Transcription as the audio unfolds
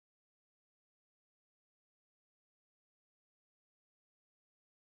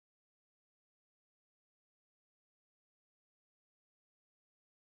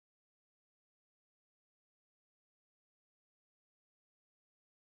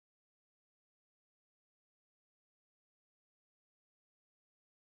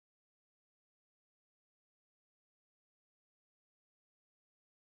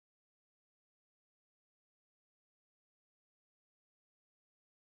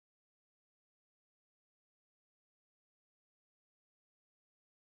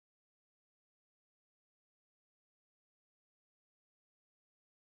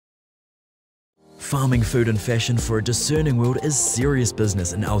Farming food and fashion for a discerning world is serious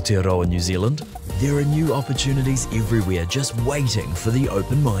business in Aotearoa, New Zealand. There are new opportunities everywhere just waiting for the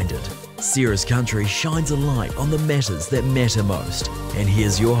open-minded. Sarah's Country shines a light on the matters that matter most. And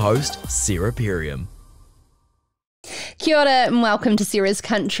here's your host, Sarah Perriam. Kia ora and welcome to Sarah's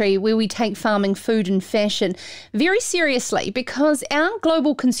Country, where we take farming, food and fashion very seriously because our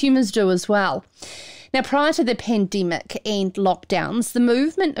global consumers do as well. Now, prior to the pandemic and lockdowns, the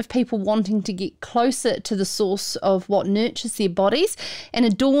movement of people wanting to get closer to the source of what nurtures their bodies and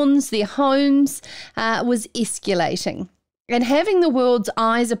adorns their homes was escalating. And having the world's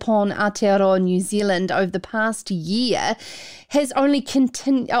eyes upon Aotearoa, New Zealand over the past year has only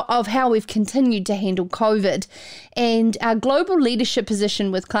continued of how we've continued to handle COVID, and our global leadership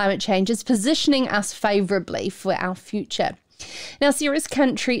position with climate change is positioning us favourably for our future. Now, Sarah's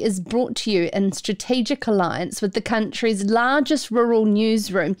Country is brought to you in strategic alliance with the country's largest rural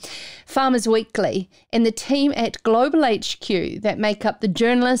newsroom, Farmers Weekly, and the team at Global HQ that make up the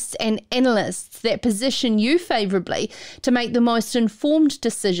journalists and analysts that position you favourably to make the most informed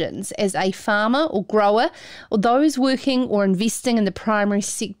decisions as a farmer or grower, or those working or investing in the primary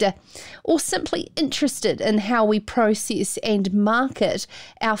sector, or simply interested in how we process and market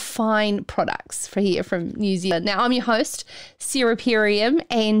our fine products for here from New Zealand. Now, I'm your host, Sarah Perriam,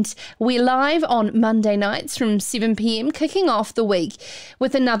 and we're live on Monday nights from 7 p.m, kicking off the week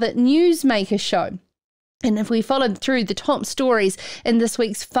with another Newsmaker show. And if we followed through the top stories in this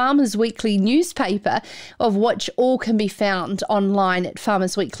week's Farmers Weekly newspaper, of which all can be found online at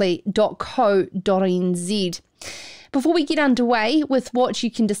farmersweekly.co.nz. Before we get underway with what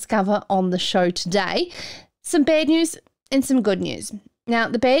you can discover on the show today, some bad news and some good news. Now,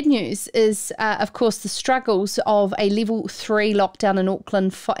 the bad news is, of course, the struggles of a level 3 lockdown in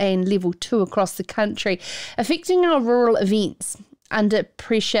Auckland and level 2 across the country, affecting our rural events. Under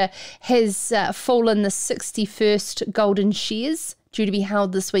pressure has fallen the 61st Golden Shares, due to be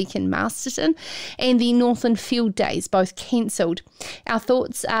held this week in Masterton, and the Northland Field Days, both cancelled. Our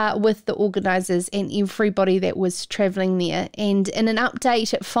thoughts are with the organisers and everybody that was travelling there. And in an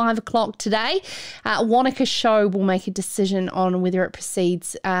update at 5 o'clock today, Wanaka Show will make a decision on whether it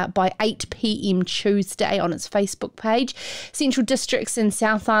proceeds by 8 p.m. Tuesday on its Facebook page. Central Districts and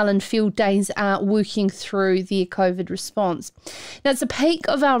South Island Field Days are working through their COVID response. Now, it's a peak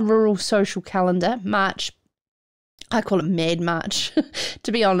of our rural social calendar, March. I call it Mad March,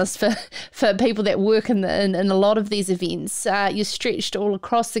 to be honest, for people that work in a lot of these events. You're stretched all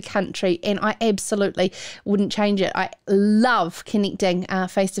across the country, and I absolutely wouldn't change it. I love connecting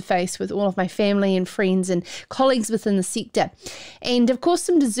face-to-face with all of my family and friends and colleagues within the sector. And, of course,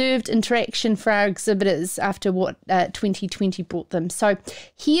 some deserved interaction for our exhibitors after what 2020 brought them. So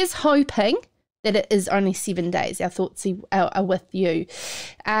here's hoping that it is only 7 days. Our thoughts are with you.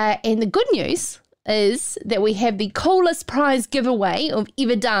 And the good news is that we have the coolest prize giveaway I've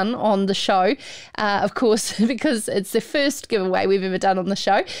ever done on the show, of course, because it's the first giveaway we've ever done on the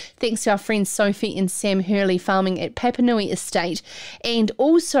show, thanks to our friends Sophie and Sam Hurley farming at Papanui Estate, and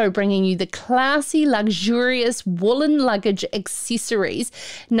also bringing you the classy, luxurious woolen luggage accessories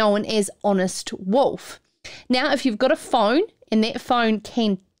known as Honest Wolf. Now, if you've got a phone and that phone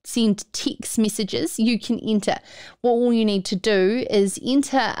can send text messages, you can enter. Well, all you need to do is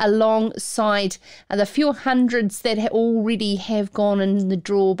enter alongside the few hundreds that already have gone in the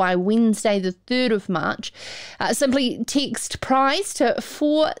draw by Wednesday the 3rd of March. Simply text prize to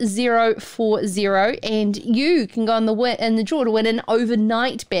 4040 and you can go in the draw to win an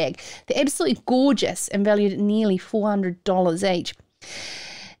overnight bag. They're absolutely gorgeous and valued at nearly $400 each.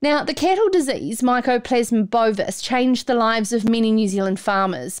 Now, the cattle disease, Mycoplasma Bovis, changed the lives of many New Zealand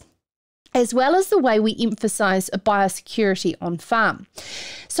farmers, as well as the way we emphasise biosecurity on farm.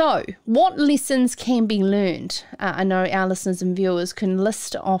 So, what lessons can be learned? I know our listeners and viewers can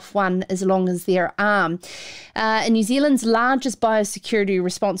list off one as long as their arm. In New Zealand's largest biosecurity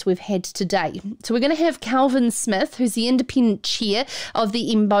response we've had today. So we're going to have Kelvan Smith, who's the independent chair of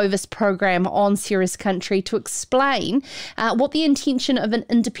the Bovis program on Sarah's Country, to explain what the intention of an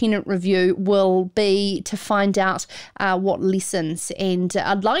independent review will be to find out what lessons. And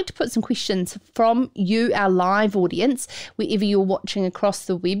I'd like to put some questions from you, our live audience, wherever you're watching across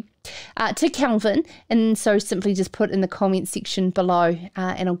the web, to Kelvan, and so simply just put in the comment section below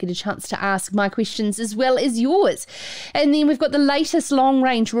and I'll get a chance to ask my questions as well as yours. And then we've got the latest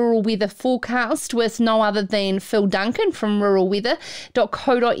long-range rural weather forecast with no other than Phil Duncan from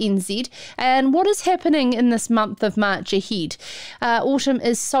RuralWeather.co.nz, and what is happening in this month of March ahead. Autumn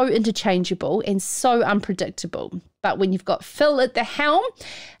is so interchangeable and so unpredictable. But when you've got Phil at the helm,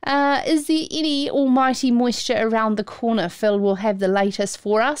 is there any almighty moisture around the corner? Phil will have the latest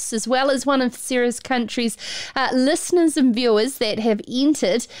for us. Rys, as well as one of Sarah's Country's listeners and viewers that have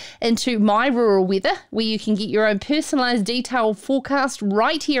entered into My Rural Weather, where you can get your own personalised detailed forecast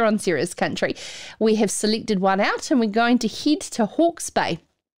right here on Sarah's Country. We have selected one out and we're going to head to Hawke's Bay.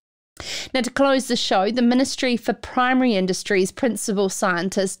 Now, to close the show, the Ministry for Primary Industries Principal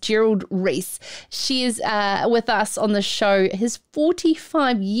Scientist Gerald Rys shares with us on the show his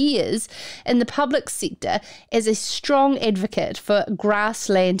 45 years in the public sector as a strong advocate for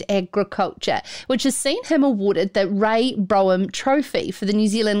grassland agriculture, which has seen him awarded the Ray Brougham Trophy for the New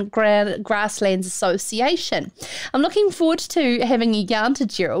Zealand Grasslands Association. I'm looking forward to having a yarn to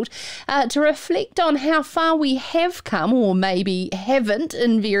Gerald to reflect on how far we have come, or maybe haven't,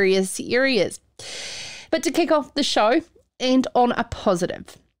 in various areas. But to kick off the show, and on a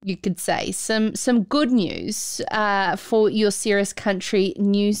positive, you could say, some good news for your Sarah's Country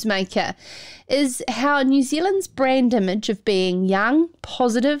newsmaker is how New Zealand's brand image of being young,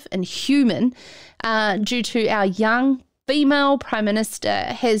 positive and human due to our young female Prime Minister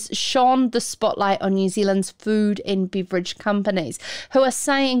has shone the spotlight on New Zealand's food and beverage companies, who are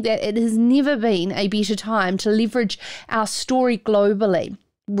saying that it has never been a better time to leverage our story globally.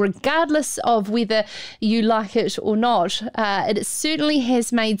 Regardless of whether you like it or not, it certainly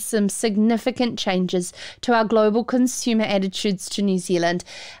has made some significant changes to our global consumer attitudes to New Zealand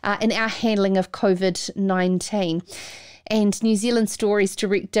in our handling of COVID-19. And New Zealand Stories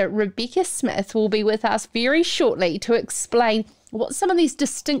director Rebecca Smith will be with us very shortly to explain what some of these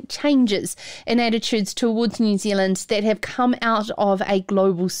distinct changes in attitudes towards New Zealand that have come out of a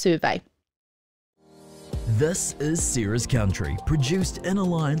global survey. This is Sarah's Country, produced in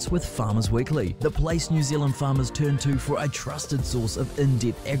alliance with Farmers Weekly, the place New Zealand farmers turn to for a trusted source of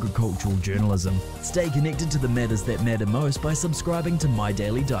in-depth agricultural journalism. Stay connected to the matters that matter most by subscribing to My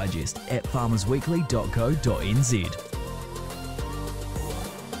Daily Digest at farmersweekly.co.nz.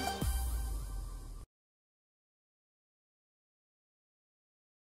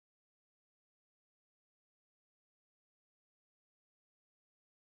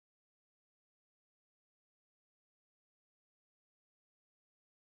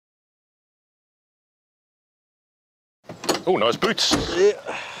 Oh, nice boots. Yeah,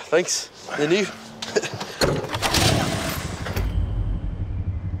 thanks. They're new.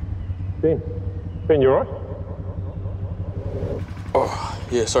 Ben, you alright? Oh,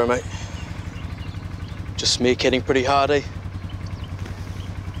 yeah, sorry, mate. Just meerkatting pretty hard, eh?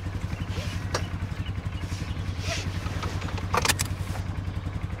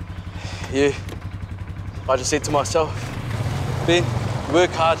 Yeah, I just said to myself, Ben, you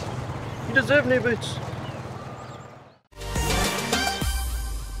work hard. You deserve new boots.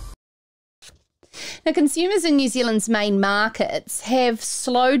 Now, consumers in New Zealand's main markets have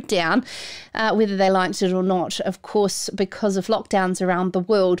slowed down, whether they liked it or not, of course, because of lockdowns around the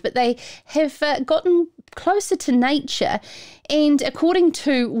world, but they have gotten closer to nature and, according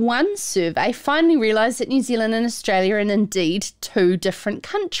to one survey, finally realised that New Zealand and Australia are indeed two different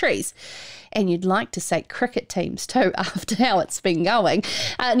countries. And you'd like to say cricket teams too, after how it's been going.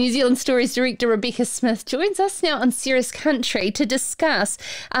 New Zealand Stories director Rebecca Smith joins us now on Sarah's Country to discuss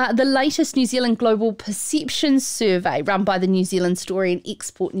the latest New Zealand Global Perception Survey run by the New Zealand Story and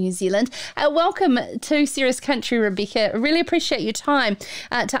Export New Zealand. Welcome to Sarah's Country, Rebecca. I really appreciate your time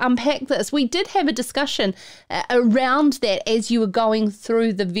to unpack this. We did have a discussion around that as you were going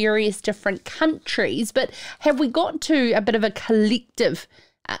through the various different countries, but have we got to a bit of a collective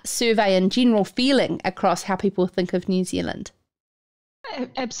survey and general feeling across how people think of New Zealand?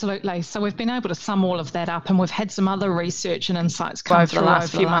 Absolutely. So we've been able to sum all of that up, and we've had some other research and insights come over the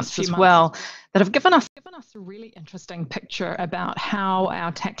last few months as well that have given us a really interesting picture about how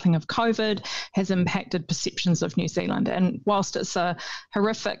our tackling of COVID has impacted perceptions of New Zealand. And whilst it's a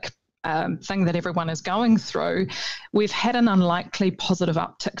horrific thing that everyone is going through, we've had an unlikely positive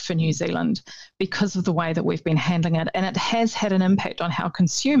uptick for New Zealand because of the way that we've been handling it, and it has had an impact on how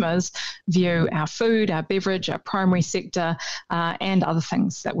consumers view our food, our beverage, our primary sector, and other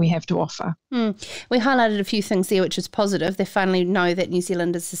things that we have to offer. We highlighted a few things there which is positive. They finally know that New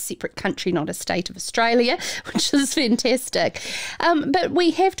Zealand is a separate country, not a state of Australia, which is fantastic. But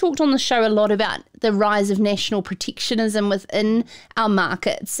we have talked on the show a lot about the rise of national protectionism within our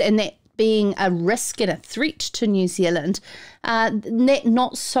markets, and that being a risk and a threat to New Zealand.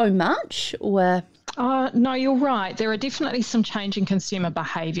 Not so much, or No, you're right. There are definitely some changing consumer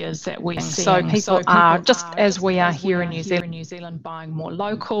behaviours that we're seeing. So people are, just as we are here in New Zealand, buying more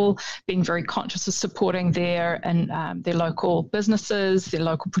local, being very conscious of supporting their local businesses, their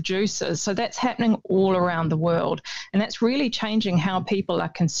local producers. So that's happening all around the world. And that's really changing how people are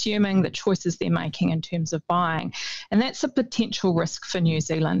consuming, the choices they're making in terms of buying. And that's a potential risk for New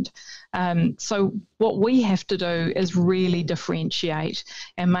Zealand. So what we have to do is really differentiate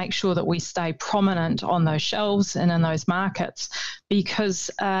and make sure that we stay prominent on those shelves and in those markets, because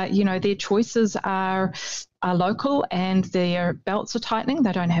their choices are local and their belts are tightening.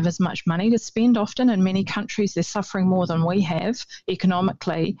 They don't have as much money to spend often. In many countries, they're suffering more than we have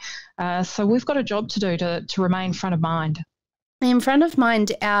economically. So we've got a job to do to remain front of mind. In front of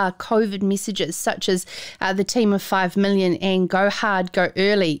mind are COVID messages such as the team of 5 million and go hard, go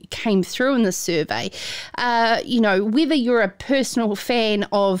early came through in the survey. Whether you're a personal fan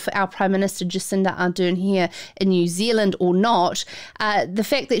of our Prime Minister Jacinda Ardern here in New Zealand or not, the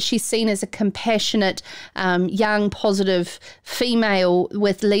fact that she's seen as a compassionate, young, positive female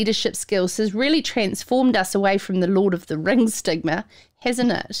with leadership skills has really transformed us away from the Lord of the Rings stigma,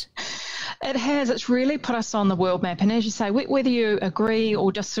 hasn't it? It has. It's really put us on the world map. And as you say, whether you agree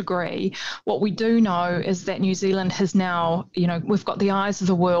or disagree, what we do know is that New Zealand has now, we've got the eyes of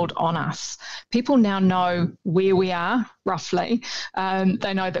the world on us. People now know where we are, roughly.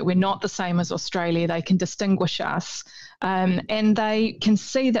 They know that we're not the same as Australia. They can distinguish us. And they can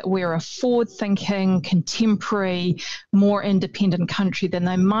see that we're a forward-thinking, contemporary, more independent country than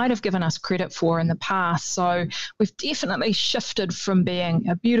they might have given us credit for in the past. So we've definitely shifted from being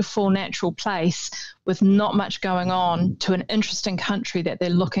a beautiful, natural place with not much going on to an interesting country that they're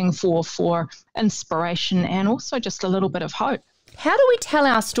looking for inspiration and also just a little bit of hope. How do we tell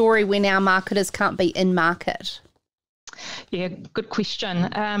our story when our marketers can't be in market? Yeah, good question.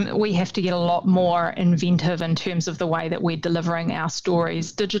 We have to get a lot more inventive in terms of the way that we're delivering our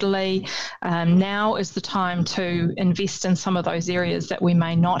stories digitally. Now is the time to invest in some of those areas that we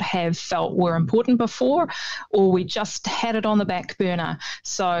may not have felt were important before, or we just had it on the back burner.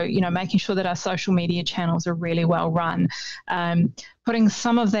 So, making sure that our social media channels are really well run. Putting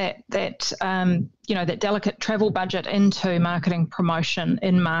some of that delicate travel budget into marketing promotion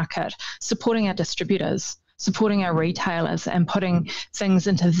in market, supporting our distributors, supporting our retailers and putting things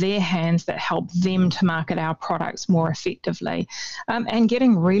into their hands that help them to market our products more effectively, and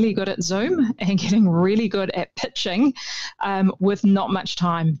getting really good at Zoom and getting really good at pitching with not much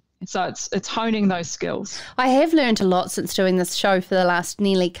time. So it's honing those skills. I have learned a lot since doing this show for the last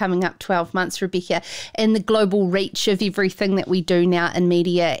nearly coming up 12 months, Rebecca, and the global reach of everything that we do now in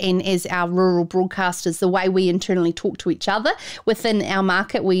media and as our rural broadcasters, the way we internally talk to each other within our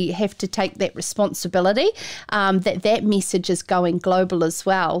market. We have to take that responsibility, that message is going global as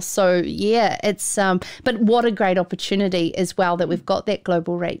well. So, yeah, it's but what a great opportunity as well that we've got that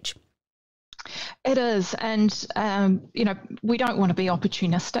global reach. It is, and we don't want to be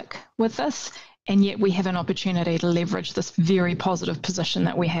opportunistic with this, and yet we have an opportunity to leverage this very positive position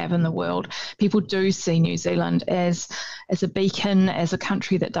that we have in the world. People do see New Zealand as a beacon, as a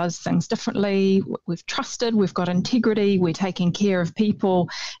country that does things differently. We've trusted, we've got integrity, we're taking care of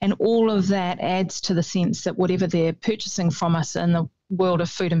people, and all of that adds to the sense that whatever they're purchasing from us in the world of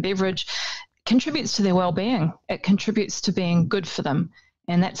food and beverage contributes to their well-being. It contributes to being good for them.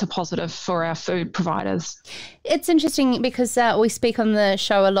 And that's a positive for our food providers. It's interesting because we speak on the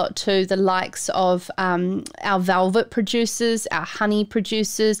show a lot to the likes of our velvet producers, our honey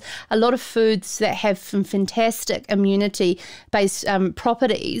producers, a lot of foods that have some fantastic immunity-based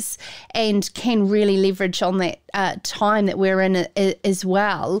properties and can really leverage on that time that we're in as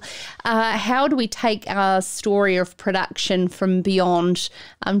well. How do we take our story of production from beyond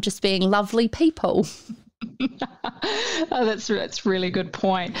just being lovely people? Oh, that's a really good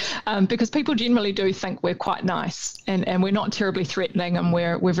point, because people generally do think we're quite nice and we're not terribly threatening, and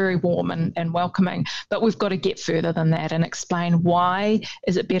we're very warm and welcoming, but we've got to get further than that and explain why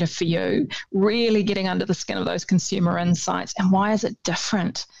is it better for you, really getting under the skin of those consumer insights, and why is it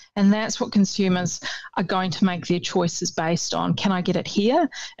different. And that's what consumers are going to make their choices based on. Can I get it here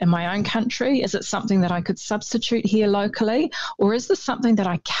in my own country? Is it something that I could substitute here locally? Or is this something that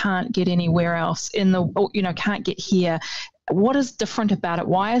I can't get anywhere else can't get here? What is different about it?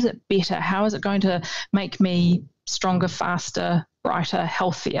 Why is it better? How is it going to make me stronger, faster, brighter,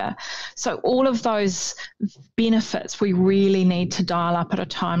 healthier? So all of those benefits we really need to dial up at a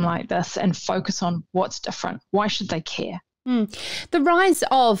time like this and focus on what's different. Why should they care? The rise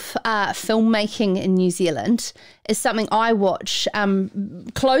of filmmaking in New Zealand is something I watch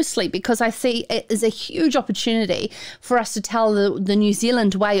closely, because I see it as a huge opportunity for us to tell the New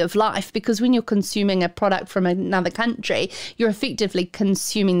Zealand way of life, because when you're consuming a product from another country, you're effectively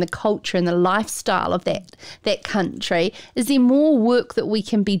consuming the culture and the lifestyle of that country. Is there more work that we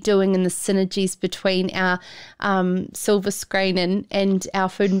can be doing in the synergies between our silver screen and our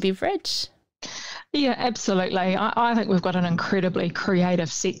food and beverage? Yeah, absolutely. I think we've got an incredibly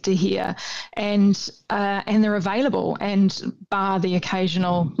creative sector here, and they're available. And bar the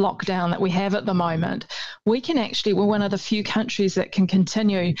occasional lockdown that we have at the moment, we're one of the few countries that can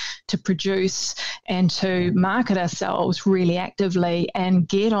continue to produce and to market ourselves really actively and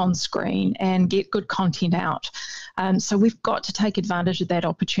get on screen and get good content out. So we've got to take advantage of that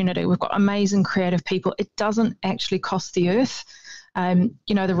opportunity. We've got amazing creative people. It doesn't actually cost the earth.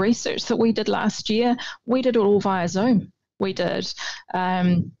 The research that we did last year, we did it all via Zoom. We've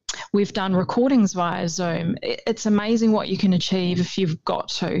done recordings via Zoom. It's amazing what you can achieve if you've got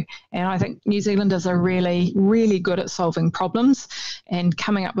to. And I think New Zealanders are really, really good at solving problems and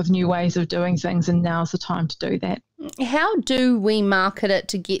coming up with new ways of doing things, and now's the time to do that. How do we market it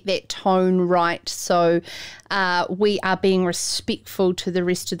to get that tone right, so we are being respectful to the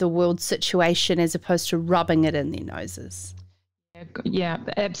rest of the world situation as opposed to rubbing it in their noses? Yeah,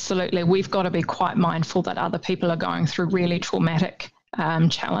 absolutely. We've got to be quite mindful that other people are going through really traumatic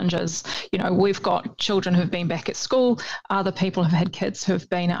challenges. We've got children who've been back at school. Other people have had kids who've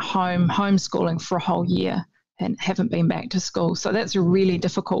been at home homeschooling for a whole year and haven't been back to school. So that's a really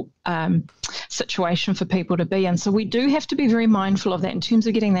difficult situation for people to be in. So we do have to be very mindful of that in terms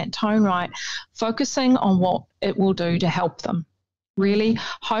of getting that tone right, focusing on what it will do to help them. Really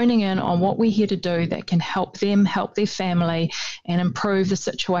honing in on what we're here to do that can help them, help their family, and improve the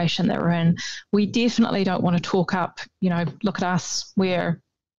situation that we're in. We definitely don't want to talk up, look at us, we're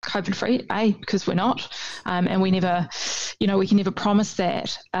COVID-free, because we're not, and we never, we can never promise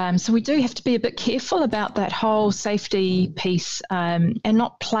that. So we do have to be a bit careful about that whole safety piece, and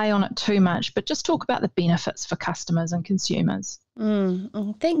not play on it too much, but just talk about the benefits for customers and consumers.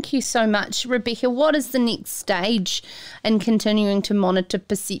 Thank you so much, Rebecca. What is the next stage in continuing to monitor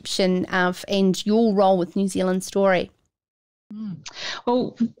perception and your role with New Zealand Story?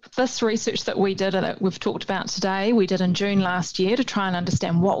 Well, this research that we did, that we've talked about today, we did in June last year to try and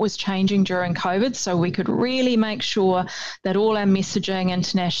understand what was changing during COVID, so we could really make sure that all our messaging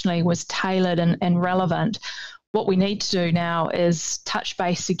internationally was tailored and relevant. What we need to do now is touch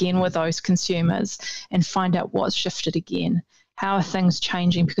base again with those consumers and find out what's shifted again. How are things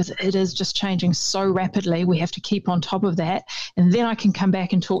changing? Because it is just changing so rapidly. We have to keep on top of that. And then I can come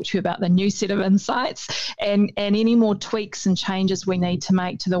back and talk to you about the new set of insights and any more tweaks and changes we need to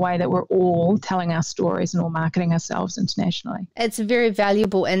make to the way that we're all telling our stories and all marketing ourselves internationally. It's very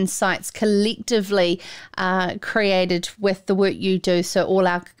valuable insights collectively created with the work you do, so all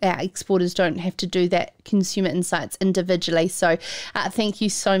our exporters don't have to do that consumer insights individually. So thank you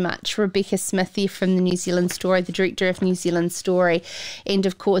so much, Rebecca Smith here from the New Zealand Story, the Director of New Zealand Story. And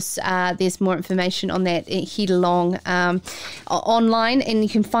of course there's more information on that head along online, and you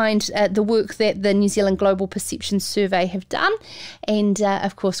can find the work that the New Zealand Global Perception Survey have done, and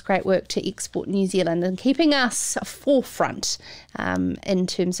of course great work to Export New Zealand and keeping us forefront in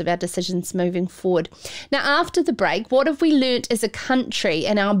terms of our decisions moving forward. Now, after the break, what have we learnt as a country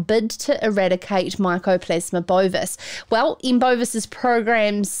in our bid to eradicate Mycoplasma bovis? Well, Bovis's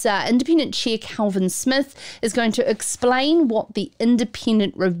program's independent chair Kelvan Smith is going to explain what the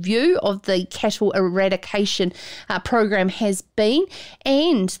independent review of the cattle eradication program has been,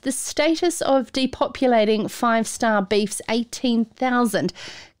 and the status of depopulating Five Star Beef's 18,000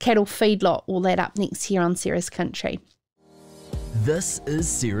 cattle feedlot. All that up next here on Sarah's Country. This is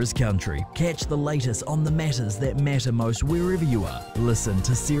Sarah's Country. Catch the latest on the matters that matter most wherever you are. Listen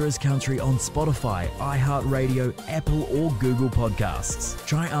to Sarah's Country on Spotify, iHeartRadio, Apple or Google Podcasts.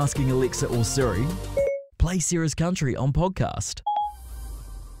 Try asking Alexa or Siri. Play Sarah's Country on podcast.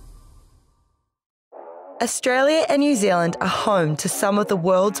 Australia and New Zealand are home to some of the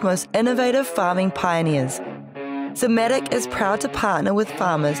world's most innovative farming pioneers. Zematic is proud to partner with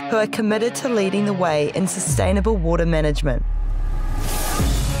farmers who are committed to leading the way in sustainable water management.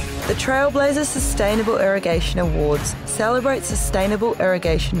 The Trailblazer Sustainable Irrigation Awards celebrate sustainable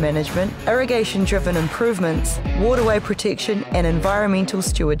irrigation management, irrigation-driven improvements, waterway protection and environmental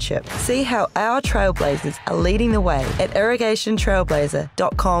stewardship. See how our Trailblazers are leading the way at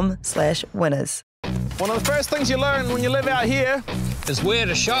irrigationtrailblazer.com/winners. One of the first things you learn when you live out here is where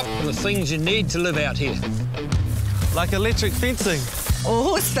to shop for the things you need to live out here. like electric fencing or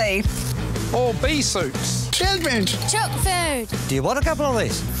horse feed or bee suits. Children. Chook food. Do you want a couple of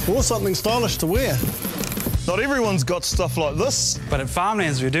these? Or something stylish to wear. Not everyone's got stuff like this. But at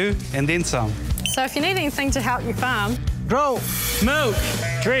Farmlands we do, and then some. So if you need anything to help you farm... Grow. Milk.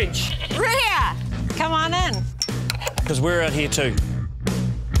 Dredge. Rhea! Come on in. Because we're out here too.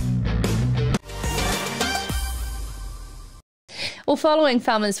 Well, following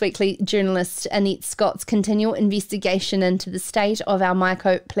Farmers Weekly journalist Annette Scott's continual investigation into the state of our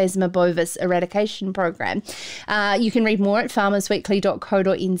Mycoplasma Bovis eradication program, you can read more at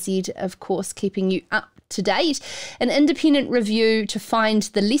farmersweekly.co.nz, of course, keeping you up to date. An independent review to find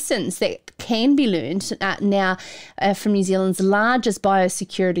the lessons that can be learned now from New Zealand's largest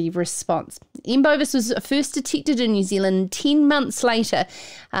biosecurity response. M. bovis was first detected in New Zealand 10 months later.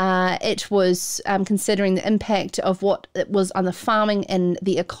 It was considering the impact of what it was on the farming and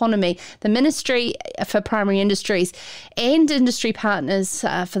the economy. The Ministry for Primary Industries and industry partners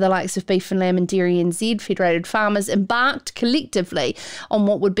for the likes of Beef and Lamb and Dairy NZ, Federated Farmers, embarked collectively on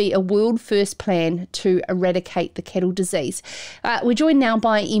what would be a world-first plan to eradicate the cattle disease. We're joined now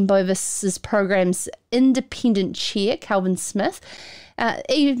by M. bovis's program's independent chair, Kelvan Smith.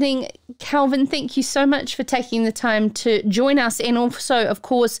 Evening, Kelvan. Thank you so much for taking the time to join us, and also, of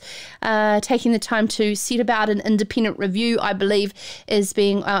course, taking the time to set about an independent review, I believe, is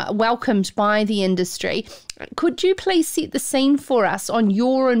being welcomed by the industry. Could you please set the scene for us on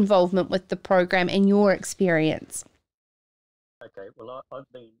your involvement with the program and your experience? Okay, well,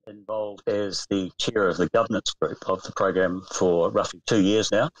 I've been involved as the chair of the governance group of the program for roughly 2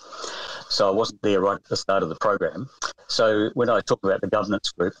 years now. So I wasn't there right at the start of the program. So when I talk about the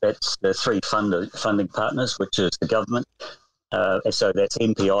governance group, that's the three funding partners, which is the government. And so that's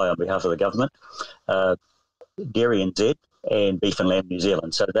MPI on behalf of the government, Dairy NZ, and Beef and Lamb New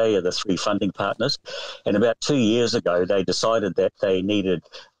Zealand. So they are the three funding partners. And about 2 years ago, they decided that they needed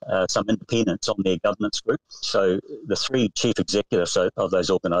some independence on their governance group. So the three chief executives of those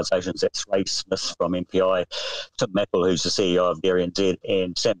organisations, that's Ray Smith from MPI, Tim Mackel, who's the CEO of Dairy NZ,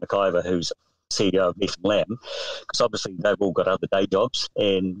 and Sam McIver, who's CEO of Beef and Lamb, because obviously they've all got other day jobs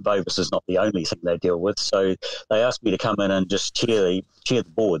and Bovis is not the only thing they deal with. So they asked me to come in and just chair the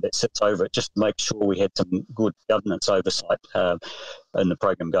board that sits over it, just to make sure we had some good governance oversight in the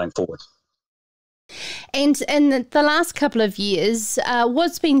program going forward. And in the last couple of years,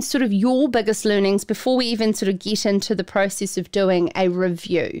 what's been sort of your biggest learnings before we even sort of get into the process of doing a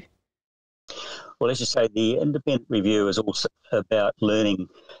review? Well, as you say, the independent review is also about learning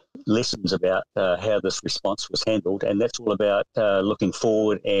lessons about how this response was handled, and that's all about looking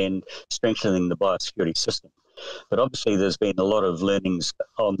forward and strengthening the biosecurity system. But obviously there's been a lot of learnings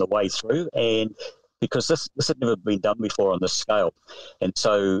on the way through, and because this had never been done before on this scale, and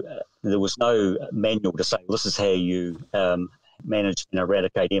so there was no manual to say this is how you manage and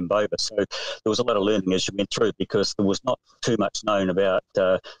eradicate M. bovis. So there was a lot of learning as you went through, because there was not too much known about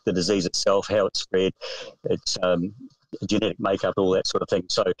the disease itself, how it's spread, its genetic makeup, all that sort of thing.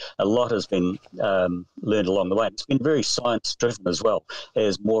 So a lot has been learned along the way. It's been very science-driven as well.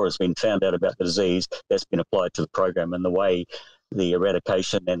 As more has been found out about the disease, that's been applied to the program, and the way the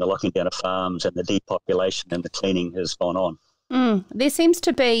eradication and the locking down of farms and the depopulation and the cleaning has gone on. There seems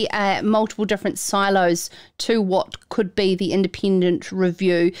to be multiple different silos to what could be the independent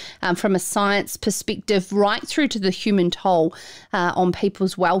review, from a science perspective right through to the human toll on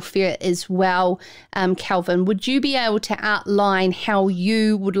people's welfare as well. Kelvan, would you be able to outline how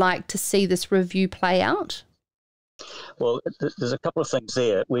you would like to see this review play out? Well, there's a couple of things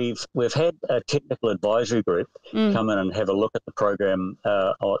there. We've had a technical advisory group come in and have a look at the program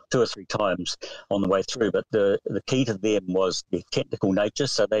 2 or 3 times on the way through, but the key to them was the technical nature.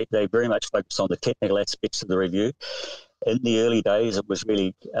 So they very much focused on the technical aspects of the review. In the early days, it was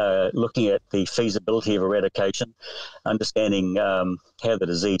really looking at the feasibility of eradication, understanding how the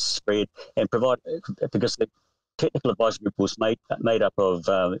disease spread, and because the technical advisory group was made up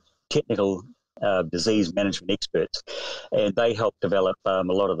of technical disease management experts, and they helped develop a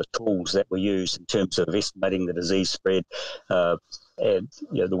lot of the tools that were used in terms of estimating the disease spread, and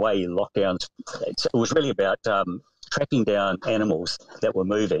the way lockdowns. It was really about tracking down animals that were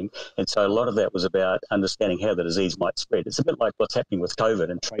moving, and so a lot of that was about understanding how the disease might spread. It's a bit like what's happening with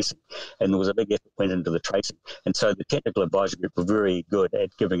COVID and tracing, and there was a big effort went into the tracing, and so the technical advisory group were very good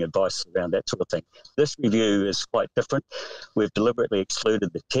at giving advice around that sort of thing. This review is quite different. We've deliberately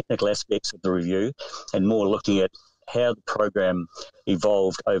excluded the technical aspects of the review and more looking at how the program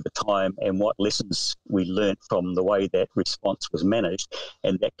evolved over time and what lessons we learnt from the way that response was managed,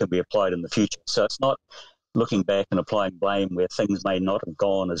 and that can be applied in the future. So it's not looking back and applying blame where things may not have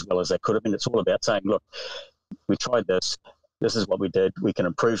gone as well as they could have been. It's all about saying, look, we tried this is what we did, we can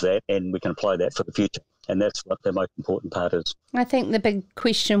improve that, and we can apply that for the future. and that's what the most important part is. I think the big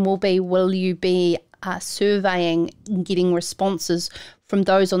question will be, will you be surveying and getting responses from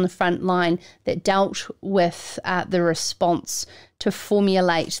those on the front line that dealt with the response to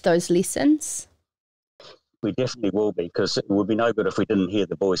formulate those lessons? We definitely will be, because it would be no good if we didn't hear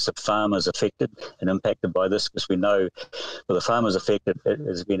the voice of farmers affected and impacted by this, because we know for the farmers affected, it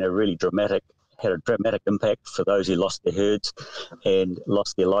has been had a dramatic impact for those who lost their herds and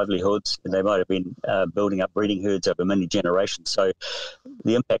lost their livelihoods, and they might have been building up breeding herds over many generations. So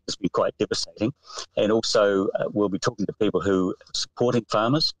the impact has been quite devastating. And also we'll be talking to people who are supporting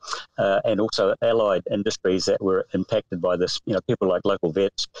farmers and also allied industries that were impacted by this, people like local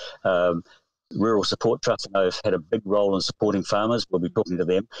vets, Rural Support Trust, I know, have had a big role in supporting farmers. We'll be talking to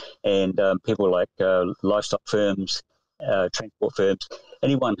them, and people like livestock firms, transport firms,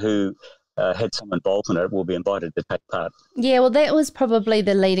 anyone who had some involvement in it will be invited to take part. Yeah, well, that was probably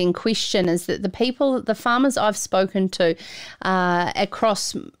the leading question, is that the farmers I've spoken to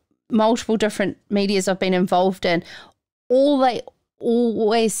across multiple different medias I've been involved in, all they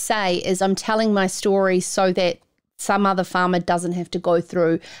always say is, I'm telling my story so that some other farmer doesn't have to go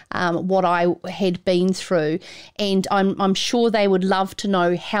through what I had been through. And I'm sure they would love to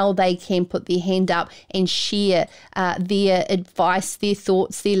know how they can put their hand up and share their advice, their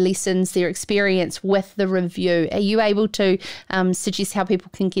thoughts, their lessons, their experience with the review. Are you able to suggest how people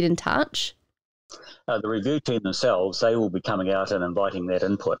can get in touch? The review team themselves, they will be coming out and inviting that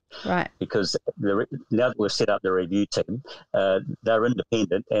input. Right. Because now that we've set up the review team, they're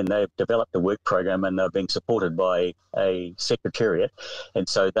independent and they've developed a work program, and they're being supported by a secretariat. And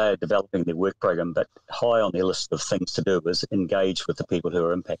so they're developing their work program, but high on their list of things to do is engage with the people who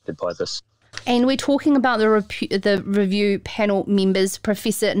are impacted by this. And we're talking about the review panel members,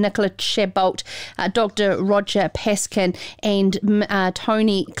 Professor Nicola Chabot, Dr. Roger Paskin, and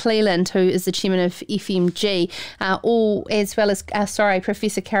Tony Cleland, who is the chairman of FMG, all as well as,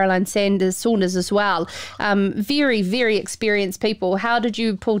 Professor Caroline Saunders as well. Very, very experienced people. How did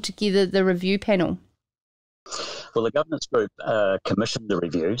you pull together the review panel? Well, the governance group commissioned the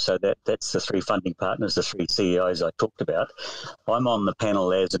review, so that's the three funding partners, the three CEOs I talked about. I'm on the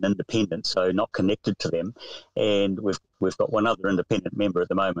panel as an independent, so not connected to them, and we've got one other independent member at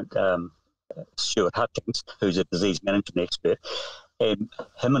the moment, Stuart Hutchings, who's a disease management expert, and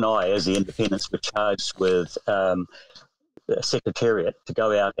him and I, as the independents, were charged with secretariat to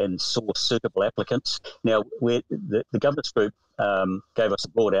go out and source suitable applicants. Now, the governance group gave us a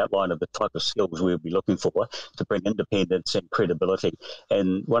broad outline of the type of skills we would be looking for to bring independence and credibility.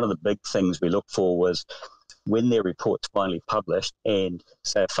 And one of the big things we looked for was when their report's finally published, and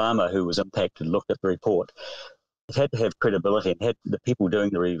say a farmer who was impacted looked at the report, it had to have credibility, and the people doing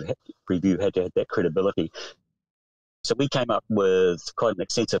the review had to have that credibility. So we came up with quite an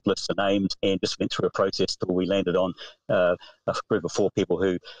extensive list of names and just went through a process till we landed on a group of 4 people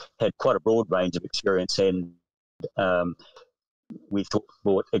who had quite a broad range of experience, and we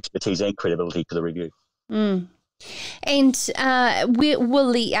brought expertise and credibility to the review. Mm. And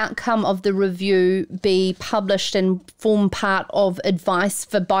will the outcome of the review be published and form part of advice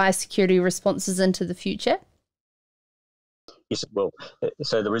for biosecurity responses into the future? Yes, it will.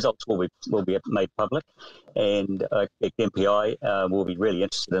 So the results will be made public, and MPI will be really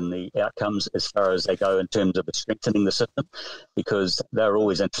interested in the outcomes as far as they go in terms of strengthening the system, because they're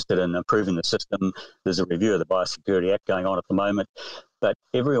always interested in improving the system. There's a review of the Biosecurity Act going on at the moment, but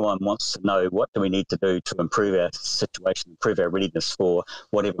everyone wants to know, what do we need to do to improve our situation, improve our readiness for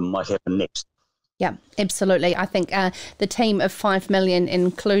whatever might happen next. Yeah, absolutely. I think the team of 5 million,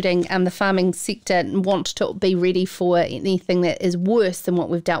 including the farming sector, want to be ready for anything that is worse than what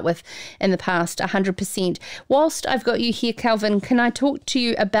we've dealt with in the past, 100%. Whilst I've got you here, Kelvan, can I talk to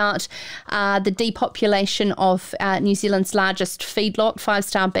you about the depopulation of New Zealand's largest feedlot,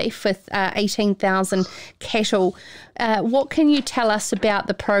 5-Star Beef, with 18,000 cattle? What can you tell us about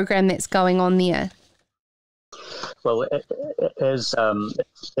the program that's going on there? Well, as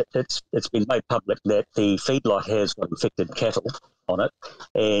it's been made public that the feedlot has got infected cattle on it,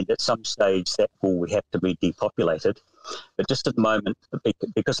 and at some stage that will have to be depopulated. But just at the moment,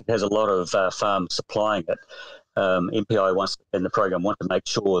 because it has a lot of farms supplying it, MPI in the program want to make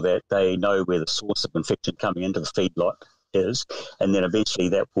sure that they know where the source of infection coming into the feedlot is, and then eventually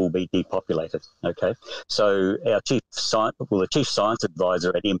that will be depopulated. Okay, so our chief science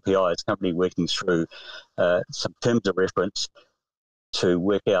advisor at MPI is currently working through some terms of reference to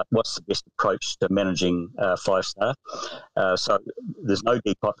work out what's the best approach to managing 5-star. So there's no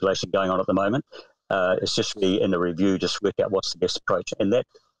depopulation going on at the moment. It's just really in the review, just work out what's the best approach, and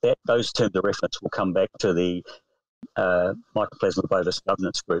those terms of reference will come back to the Mycoplasma Bovis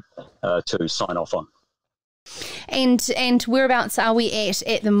governance group to sign off on. And whereabouts are we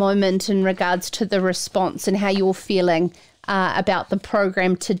at the moment in regards to the response and how you're feeling about the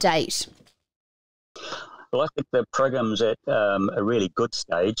program to date? Well, I think the program's at a really good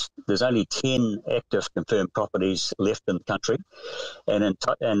stage. There's only 10 active confirmed properties left in the country, and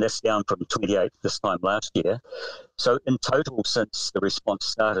that's down from 28 this time last year. So in total, since the response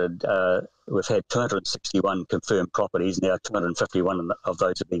started, we've had 261 confirmed properties. Now 251 of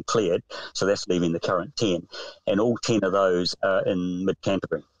those have been cleared, so that's leaving the current 10. And all 10 of those are in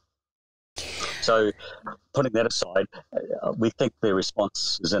mid-Canterbury. So putting that aside, we think the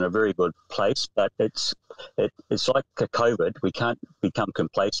response is in a very good place, but it's like a COVID. We can't become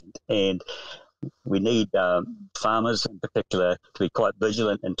complacent, and we need farmers in particular to be quite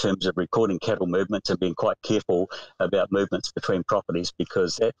vigilant in terms of recording cattle movements and being quite careful about movements between properties,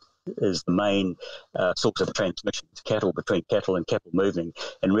 because that is the main source of transmission to cattle, between cattle and cattle moving.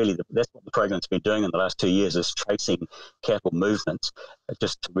 And really that's what the program's been doing in the last 2 years, is tracing cattle movements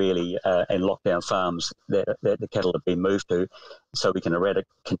just to really and lock down farms that the cattle have been moved to, so we can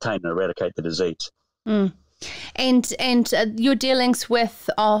contain and eradicate the disease. Mm. And your dealings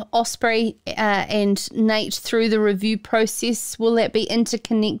with Osprey and Nate through the review process, will that be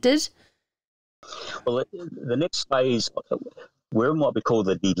interconnected? Well, the next phase, we're in what we call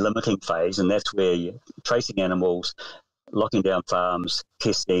the delimiting phase, and that's where you're tracing animals, locking down farms,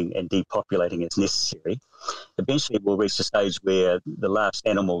 testing and depopulating as necessary. Eventually we'll reach the stage where the last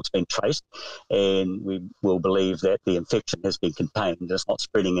animal's been traced, and we will believe that the infection has been contained and it's not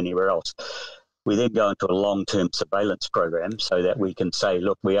spreading anywhere else. We then go into a long-term surveillance program so that we can say,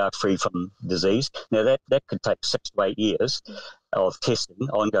 look, we are free from disease. Now, that could take 6 to 8 years of testing,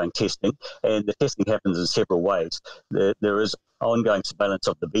 ongoing testing, and the testing happens in several ways. There is ongoing surveillance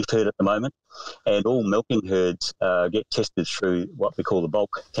of the beef herd at the moment, and all milking herds get tested through what we call the bulk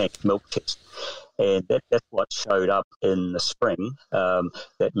tank milk test. And that's what showed up in the spring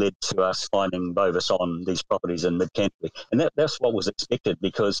that led to us finding Bovis on these properties in mid-Canterbury. And that's what was expected,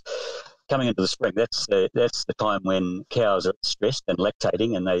 because coming into the spring, that's the time when cows are stressed and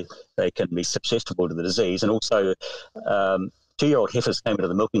lactating, and they can be susceptible to the disease. And also 2-year-old heifers came into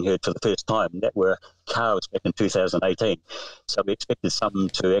the milking herd for the first time that were cows back in 2018. So we expected some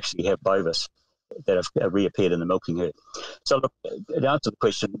to actually have Bovis that have reappeared in the milking herd. So look, to answer the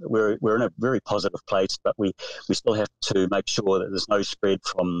question, we're in a very positive place, but we still have to make sure that there's no spread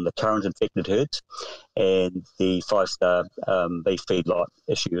from the current infected herds, and the 5-star beef feedlot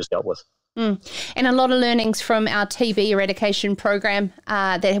issue is dealt with. Mm. And a lot of learnings from our TB eradication program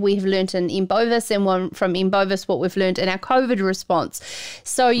that we have learnt in Bovis, and one from Bovis what we've learnt in our COVID response.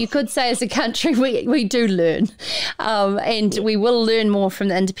 So you could say as a country we do learn, and we will learn more from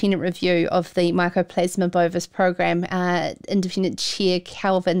the independent review of the Mycoplasma Bovis program. Independent Chair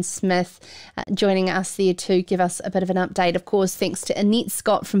Kelvan Smith joining us there to give us a bit of an update. Of course, thanks to Annette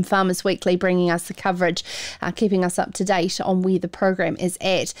Scott from Farmers Weekly bringing us the coverage, keeping us up to date on where the program is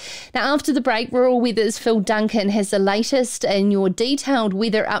at. Now, after the break, Rural Weather's Phil Duncan has the latest in your detailed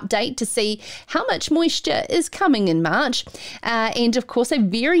weather update to see how much moisture is coming in March. And of course, a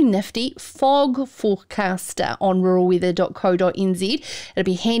very nifty fog forecaster on ruralweather.co.nz. It'll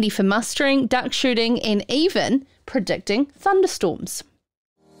be handy for mustering, duck shooting, and even predicting thunderstorms.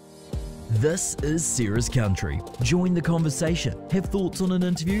 This is Sarah's Country. Join the conversation. Have thoughts on an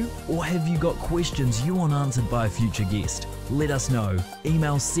interview? Or have you got questions you want answered by a future guest? Let us know.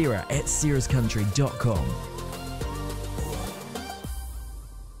 Email sarah@sarahscountry.com.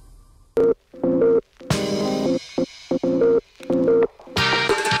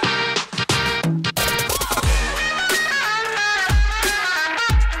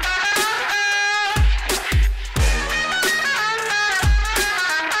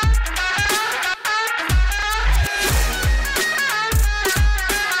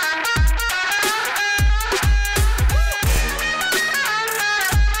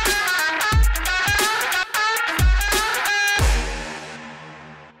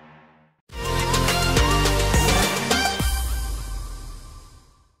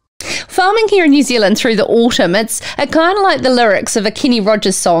 Farming here in New Zealand through the autumn, it's kind of like the lyrics of a Kenny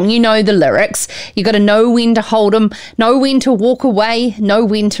Rogers song. You know the lyrics. You got to know when to hold them, know when to walk away, know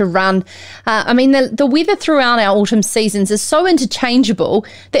when to run. I mean, the weather throughout our autumn seasons is so interchangeable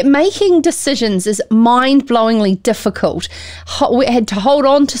that making decisions is mind-blowingly difficult. We had to hold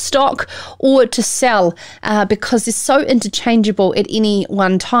on to stock or to sell because it's so interchangeable at any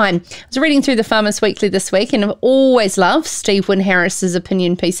one time. I was reading through the Farmers Weekly this week, and I've always loved Steve Wynne-Harris's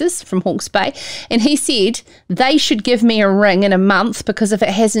opinion pieces from Hawke's Bay, and he said they should give me a ring in a month, because if it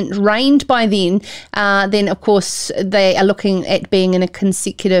hasn't rained by then of course they are looking at being in a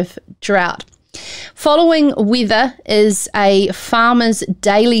consecutive drought. Following weather is a farmer's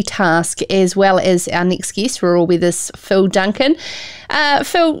daily task, as well as our next guest, Rural Weather's Phil Duncan.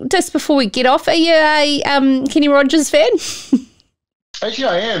 Phil, just before we get off, are you a Kenny Rogers fan? Actually,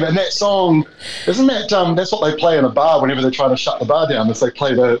 I am, and that song, isn't that, that's what they play in a bar whenever they're trying to shut the bar down, as they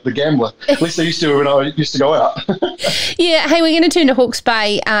play the Gambler. At least they used to when I used to go out. Yeah, hey, we're going to turn to Hawke's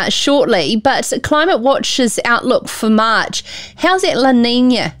Bay shortly, but Climate Watch's outlook for March, how's that La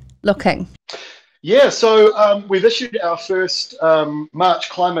Niña looking? Yeah, so we've issued our first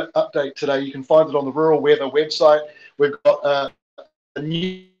March climate update today. You can find it on the Rural Weather website. We've got a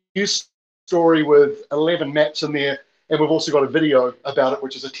news story with 11 maps in there, and we've also got a video about it,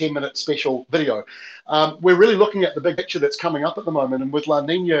 which is a 10-minute special video. We're really looking at the big picture that's coming up at the moment, and with La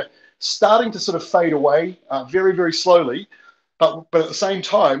Niña starting to sort of fade away very, very slowly, but at the same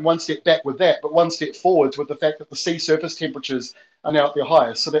time, one step back with that, but one step forwards with the fact that the sea surface temperatures are now at their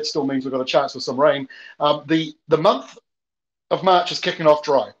highest. So that still means we've got a chance for some rain. The month of March is kicking off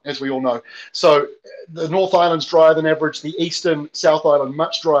dry, as we all know. So the North Island's drier than average, the Eastern South Island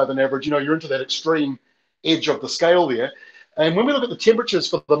much drier than average. You know, you're into that extreme edge of the scale there. And when we look at the temperatures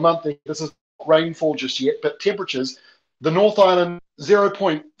for the month, this is not rainfall just yet, but temperatures, the North Island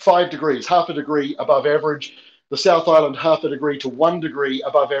 0.5 degrees, half a degree above average, the South Island half a degree to 1 degree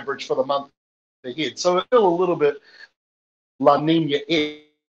above average for the month ahead. So it's still a little bit La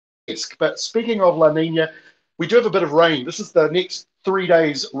Niña-esque. But speaking of La Niña, we do have a bit of rain. This is the next 3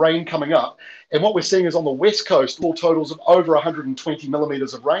 days rain coming up. And what we're seeing is on the west coast, full totals of over 120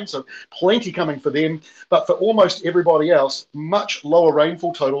 millimetres of rain. So plenty coming for them. But for almost everybody else, much lower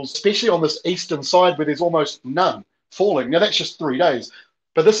rainfall totals, especially on this eastern side where there's almost none falling. Now, that's just 3 days.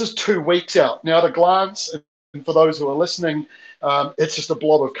 But this is 2 weeks out. Now, at a glance, and for those who are listening, it's just a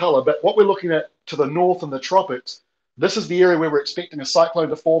blob of colour. But what we're looking at to the north and the tropics, this is the area where we're expecting a cyclone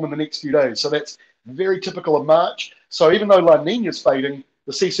to form in the next few days. So that's very typical of March. So even though La Niña's fading,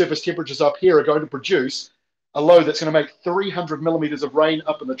 the sea surface temperatures up here are going to produce a low that's going to make 300 millimetres of rain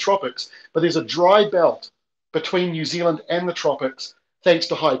up in the tropics. But there's a dry belt between New Zealand and the tropics, thanks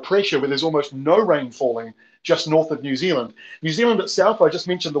to high pressure, where there's almost no rain falling just north of New Zealand. New Zealand itself, I just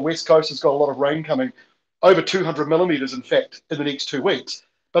mentioned the west coast has got a lot of rain coming, over 200 millimetres, in fact, in the next 2 weeks.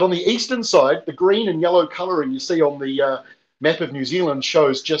 But on the eastern side, the green and yellow colouring you see on the map of New Zealand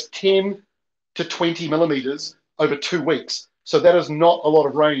shows just 10 to 20 millimetres over 2 weeks. So that is not a lot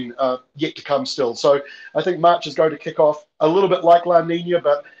of rain yet to come still. So I think March is going to kick off a little bit like La Niña,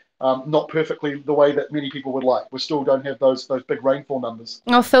 but not perfectly the way that many people would like. We still don't have those big rainfall numbers.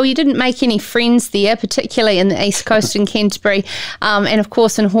 Oh, Phil, you didn't make any friends there, particularly in the East Coast in Canterbury and, of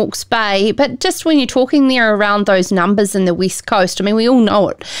course, in Hawke's Bay. But just when you're talking there around those numbers in the West Coast, I mean, we all know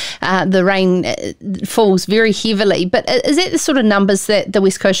it. The rain falls very heavily. But is that the sort of numbers that the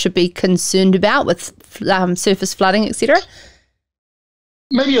West Coast should be concerned about with surface flooding, etc.?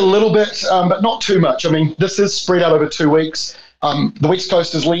 Maybe a little bit, but not too much. I mean, this is spread out over 2 weeks. The West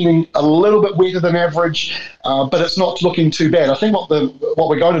Coast is leaning a little bit wetter than average, but it's not looking too bad. I think what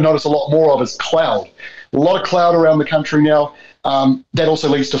we're going to notice a lot more of is cloud. A lot of cloud around the country now. That also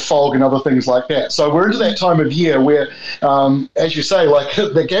leads to fog and other things like that. So we're into that time of year where, as you say, like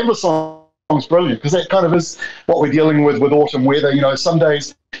the Gambler song's brilliant, because that kind of is what we're dealing with autumn weather. You know, some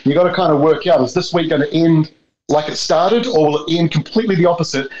days you got to kind of work out, is this week going to end like it started, or will it end completely the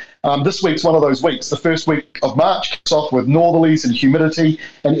opposite? This week's one of those weeks. The first week of March kicks off with northerlies and humidity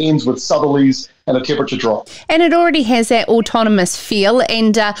and ends with southerlies and a temperature drop. And it already has that autonomous feel.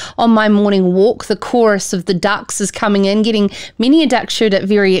 And on my morning walk, the chorus of the ducks is coming in, getting many a duck shooter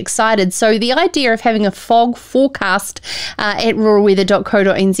very excited. So the idea of having a fog forecast at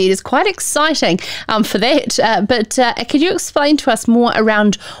ruralweather.co.nz is quite exciting for that. But could you explain to us more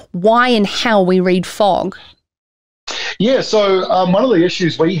around why and how we read fog? Yeah, so one of the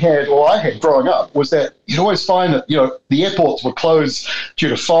issues we had, or I had growing up, was that you'd always find that, you know, the airports would close due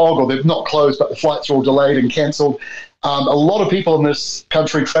to fog, or they're not closed, but the flights are all delayed and cancelled. A lot of people in this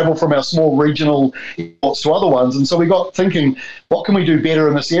country travel from our small regional airports to other ones, and so we got thinking, what can we do better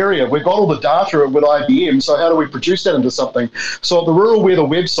in this area? We've got all the data with IBM, so how do we produce that into something? So at the Rural Weather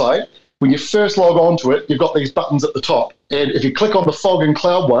website, when you first log on to it, you've got these buttons at the top, and if you click on the fog and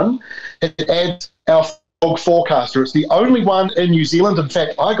cloud one, it adds our fog forecaster. It's the only one in New Zealand. In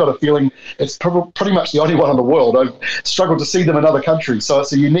fact, I got a feeling it's pretty much the only one in the world. I've struggled to see them in other countries. So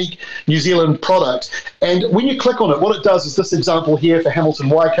it's a unique New Zealand product. And when you click on it, what it does is this example here for Hamilton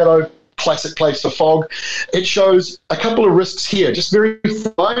Waikato, classic place for fog. It shows a couple of risks here, just very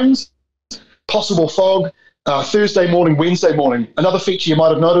times, possible fog, Thursday morning, Wednesday morning. Another feature you might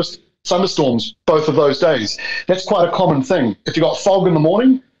have noticed, thunderstorms both of those days. That's quite a common thing. If you've got fog in the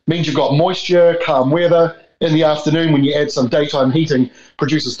morning, means you've got moisture, calm weather. In the afternoon, when you add some daytime heating,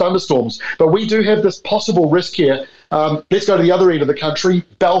 produces thunderstorms. But we do have this possible risk here. Let's go to the other end of the country,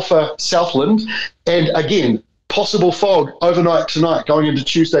 Balfour, Southland, and again, possible fog overnight tonight, going into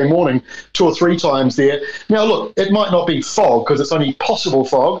Tuesday morning, 2 or 3 times there. Now, look, it might not be fog because it's only possible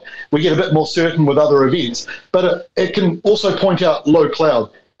fog. We get a bit more certain with other events, but it can also point out low cloud.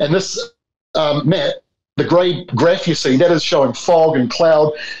 And this map, the grey graph you see, that is showing fog and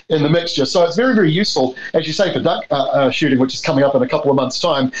cloud in the mixture. So it's very, very useful, as you say, for duck shooting, which is coming up in a couple of months'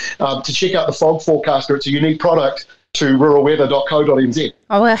 time, to check out the fog forecaster. It's a unique product to ruralweather.co.nz.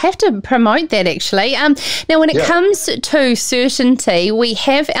 Oh, we'll have to promote that, actually. Now, when it comes to certainty, we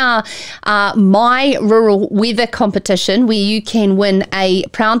have our My Rural Weather competition where you can win a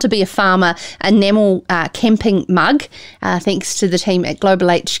Proud to be a Farmer enamel camping mug, thanks to the team at Global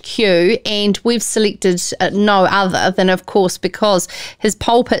HQ. And we've selected no other than, of course, because his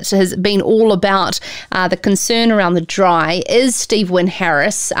pulpit has been all about the concern around the dry, is Steve Wynne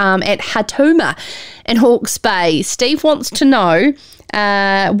Harris at Hatuma in Hawke's Bay. Steve wants to know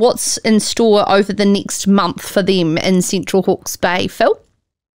what's in store over the next month for them in Central Hawke's Bay. Phil?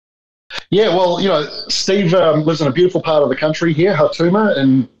 Yeah, well, Steve lives in a beautiful part of the country here, Hatuma,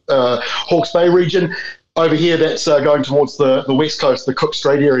 in Hawke's Bay region. Over here, that's going towards the west coast, the Cook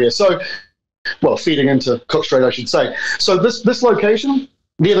Strait area. So, well, feeding into Cook Strait, I should say. So this location,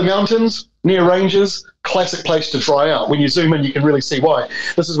 near the mountains, near ranges, classic place to dry out. When you zoom in, you can really see why.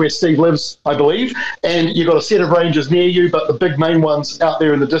 This is where Steve lives, I believe, and you've got a set of ranges near you, but the big main ones out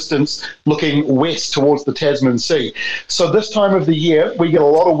there in the distance looking west towards the Tasman Sea. So this time of the year, we get a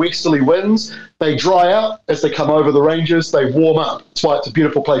lot of westerly winds. They dry out as they come over the ranges. They warm up. That's why it's a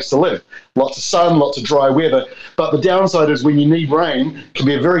beautiful place to live. Lots of sun, lots of dry weather. But the downside is when you need rain, it can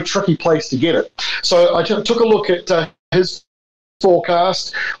be a very tricky place to get it. So I took a look at his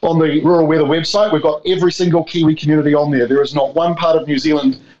forecast on the Rural Weather website. We've got every single Kiwi community on there. There is not one part of New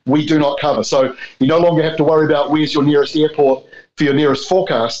Zealand we do not cover. So you no longer have to worry about where's your nearest airport for your nearest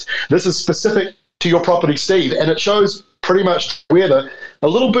forecast. This is specific to your property, Steve, and it shows pretty much weather. A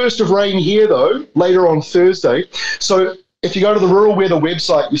little burst of rain here, though, later on Thursday. So if you go to the Rural Weather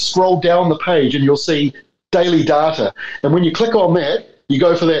website, you scroll down the page and you'll see daily data. And when you click on that, you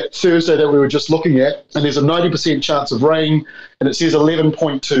go for that Thursday that we were just looking at, and there's a 90% chance of rain, and it says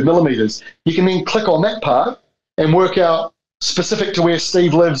 11.2 millimetres. You can then click on that part and work out, specific to where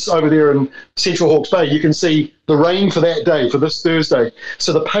Steve lives over there in Central Hawke's Bay, you can see the rain for that day, for this Thursday.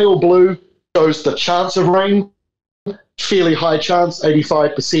 So the pale blue shows the chance of rain, fairly high chance,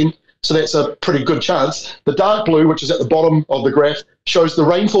 85%. So that's a pretty good chance. The dark blue, which is at the bottom of the graph, shows the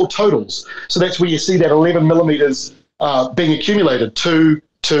rainfall totals. So that's where you see that 11 millimetres being accumulated, 2,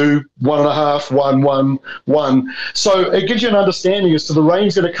 2, 1.5, 1, 1, 1. So it gives you an understanding as to the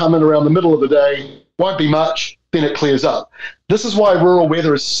rain's going to come in around the middle of the day, won't be much, then it clears up. This is why rural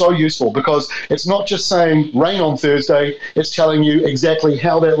weather is so useful, because it's not just saying rain on Thursday, it's telling you exactly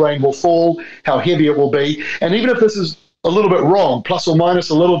how that rain will fall, how heavy it will be. And even if this is a little bit wrong, plus or minus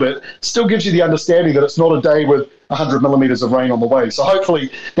a little bit, still gives you the understanding that it's not a day with 100 millimetres of rain on the way. So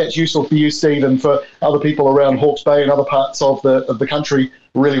hopefully that's useful for you, Steve, and for other people around Hawke's Bay and other parts of the country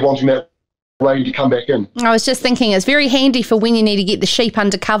really wanting that rain to come back in. I was just thinking it's very handy for when you need to get the sheep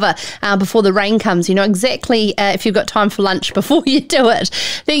under cover before the rain comes. You know exactly if you've got time for lunch before you do it.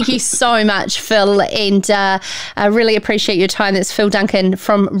 Thank you so much, Phil, and I really appreciate your time. That's Phil Duncan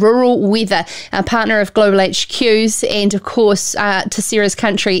from Rural Weather, a partner of Global HQs, and of course to Sarah's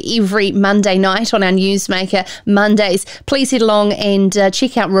Country every Monday night on our Newsmaker Mondays. Please head along and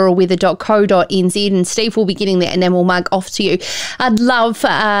check out ruralweather.co.nz, and Steve will be getting that enamel mug off to you. I'd love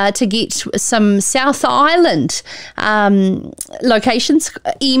to get some South Island locations.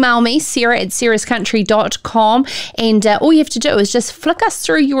 Email me, Sarah at sarahscountry.com, and all you have to do is just flick us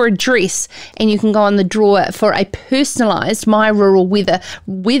through your address and you can go on the draw for a personalised My Rural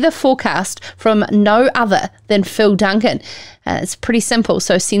weather forecast from no other than Phil Duncan. It's pretty simple,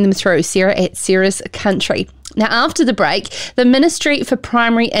 so send them through, Sarah at Sarah's Country. Now, after the break, the Ministry for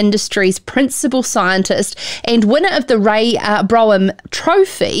Primary Industries Principal Scientist and winner of the Ray Brougham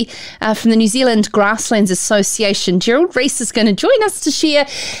Trophy from the New Zealand Grasslands Association, Gerald Rys, is going to join us to share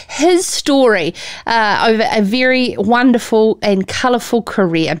his story over a very wonderful and colourful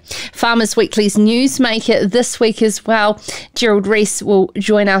career. Farmers Weekly's newsmaker this week as well. Gerald Rys will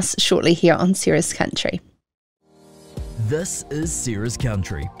join us shortly here on Sarah's Country. This is Sarah's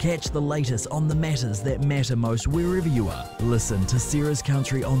Country. Catch the latest on the matters that matter most wherever you are. Listen to Sarah's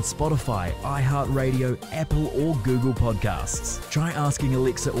Country on Spotify, iHeartRadio, Apple or Google Podcasts. Try asking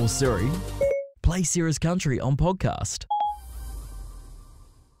Alexa or Siri. Play Sarah's Country on podcast.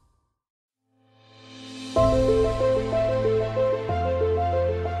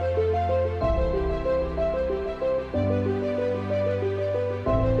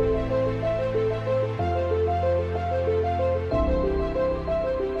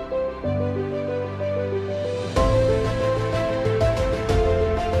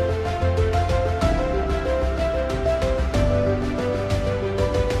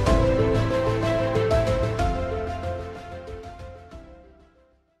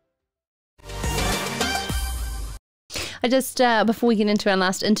 I just, before we get into our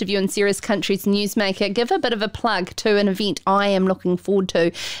last interview in Sarah's Country's Newsmaker, give a bit of a plug to an event I am looking forward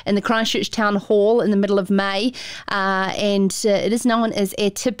to in the Christchurch Town Hall in the middle of May, and it is known as E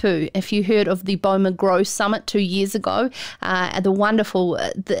Tipu. If you heard of the Boma Grow Summit 2 years ago, the wonderful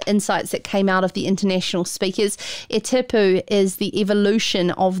the insights that came out of the international speakers, E Tipu is the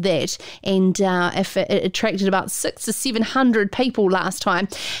evolution of that, and if it attracted about 600 to 700 people last time,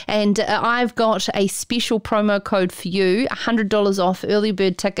 and I've got a special promo code for you, $100 off early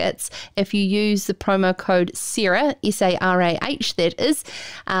bird tickets if you use the promo code Sarah, SARAH, that is.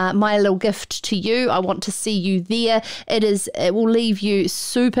 My little gift to you. I want to see you there. It will leave you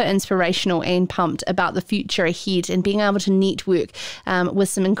super inspirational and pumped about the future ahead, and being able to network with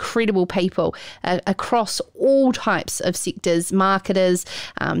some incredible people across all types of sectors, marketers,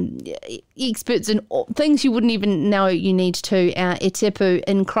 experts in things you wouldn't even know you need to. E Tipu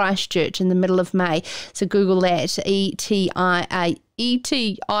in Christchurch in the middle of May. So Google that,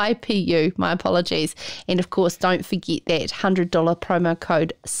 ETIPU, my apologies. And of course, don't forget that $100 promo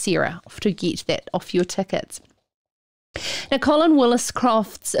code Sarah to get that off your tickets. Now, Colin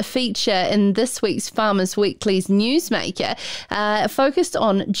Williscroft's feature in this week's Farmers Weekly's Newsmaker focused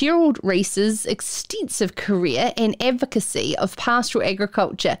on Gerald Rys's extensive career and advocacy of pastoral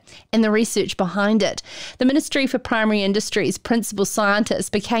agriculture and the research behind it. The Ministry for Primary Industries principal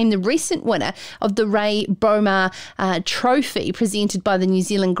scientist became the recent winner of the Ray Brougham Trophy presented by the New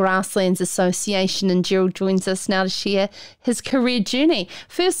Zealand Grasslands Association, and Gerald joins us now to share his career journey.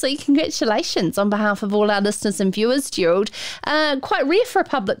 Firstly, congratulations on behalf of all our listeners and viewers, Gerald. Quite rare for a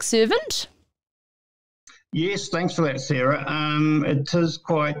public servant. Yes, thanks for that, Sarah. It is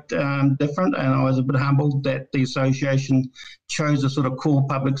quite different, and I was a bit humbled that the association chose a sort of core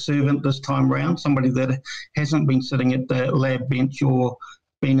public servant this time round, somebody that hasn't been sitting at the lab bench or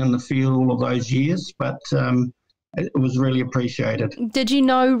been in the field all of those years, but it was really appreciated. Did you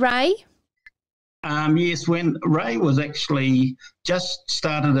know Ray? Yes, when Ray was actually just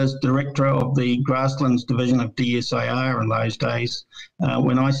started as director of the Grasslands Division of DSAR in those days.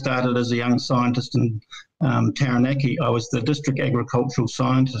 When I started as a young scientist in Taranaki, I was the district agricultural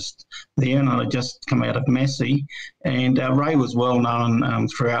scientist there, and I had just come out of Massey. And Ray was well known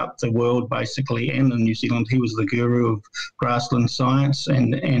throughout the world, basically, and in New Zealand. He was the guru of grassland science,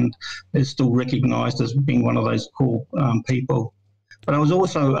 and is still recognised as being one of those core people. But I was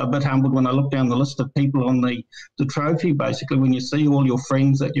also a bit humbled when I looked down the list of people on the trophy, basically, when you see all your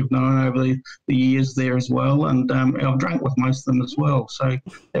friends that you've known over the years there as well. And I've drank with most of them as well. So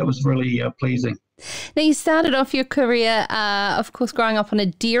that was really pleasing. Now, you started off your career, of course, growing up on a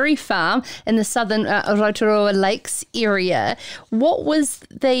dairy farm in the southern Rotorua Lakes area. What was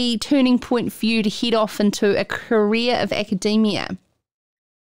the turning point for you to head off into a career of academia?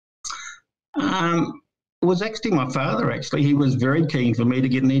 It was actually my father, actually. He was very keen for me to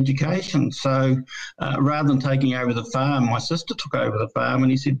get an education. So rather than taking over the farm, my sister took over the farm, and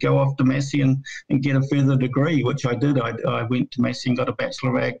he said, go off to Massey and get a further degree, which I did. I went to Massey and got a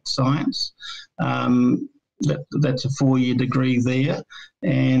Bachelor of Ag Science. That's a 4-year degree there,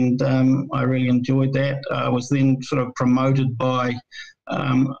 and I really enjoyed that. I was then sort of promoted by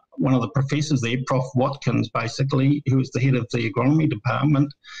one of the professors there, Prof. Watkins, basically, who was the head of the agronomy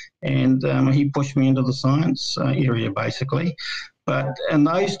department, and he pushed me into the science area, basically. But in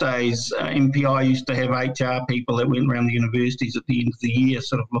those days, MPI used to have HR people that went around the universities at the end of the year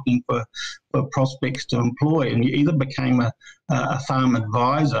sort of looking for prospects to employ, and you either became a farm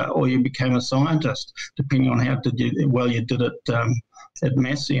advisor or you became a scientist, depending on how well you did it at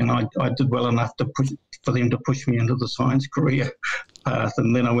Massey, and I did well enough for them to push me into the science career path,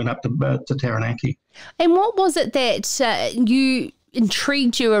 and then I went up to Taranaki. And what was it that you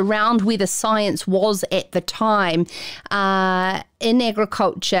intrigued you around where the science was at the time in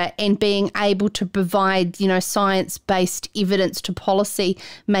agriculture, and being able to provide, science-based evidence to policy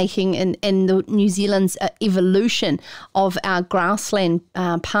making in the New Zealand's evolution of our grassland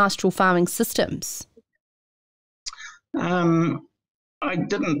pastoral farming systems? I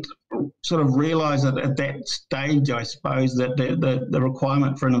didn't sort of realise it at that stage, I suppose, that the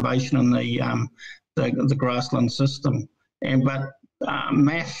requirement for innovation in the grassland system, but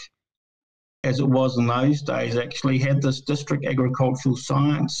MAF, as it was in those days, actually had this district agricultural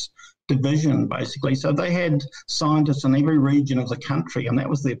science division, basically. So they had scientists in every region of the country, and that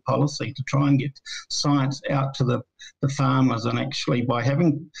was their policy, to try and get science out to the farmers. And actually, by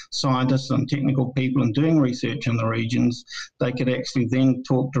having scientists and technical people and doing research in the regions, they could actually then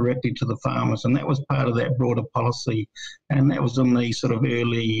talk directly to the farmers. And that was part of that broader policy. And that was in the sort of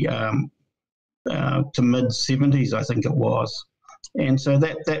early to mid-70s, I think it was. And so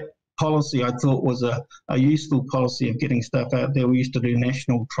that policy I thought was a useful policy of getting stuff out there. We used to do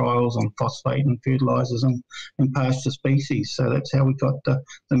national trials on phosphate and fertilisers and pasture species. So that's how we got the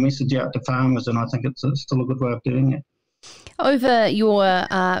message out to farmers, and I think it's still a good way of doing it. Over your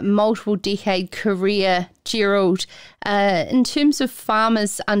multiple-decade career, Gerald, in terms of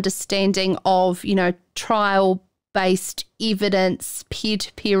farmers' understanding of, trial-based evidence,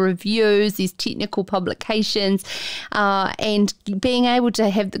 peer-to-peer reviews, these technical publications, and being able to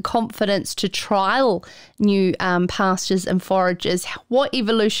have the confidence to trial new pastures and forages, what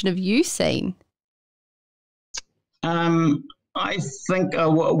evolution have you seen? I think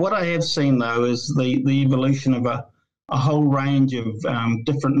what I have seen, though, is the evolution of a whole range of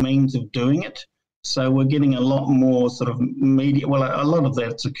different means of doing it. So we're getting a lot more sort of media. Well, a lot of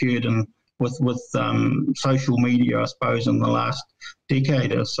that's occurred with social media, I suppose, in the last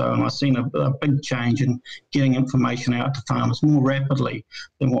decade or so. And I've seen a big change in getting information out to farmers more rapidly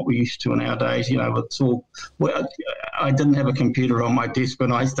than what we used to in our days. It's all. Well, I didn't have a computer on my desk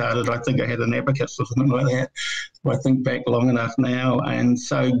when I started. I think I had an abacus or something like that. I think back long enough now. And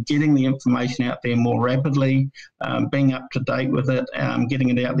so getting the information out there more rapidly, being up to date with it,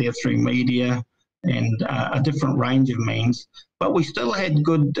 getting it out there through media and a different range of means. But we still had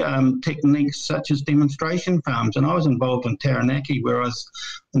good techniques such as demonstration farms. And I was involved in Taranaki, where I was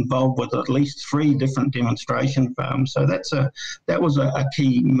involved with at least 3 different demonstration farms. So that was a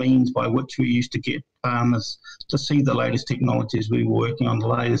key means by which we used to get farmers to see the latest technologies we were working on, the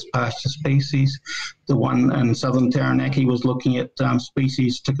latest pasture species. The one in southern Taranaki was looking at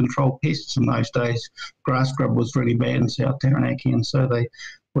species to control pests in those days. Grass grub was really bad in South Taranaki, and so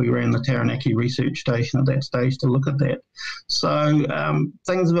we ran the Taranaki Research Station at that stage to look at that. So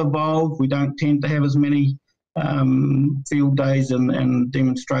things have evolved. We don't tend to have as many field days and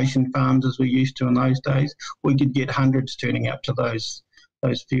demonstration farms as we used to in those days. We could get hundreds turning up to those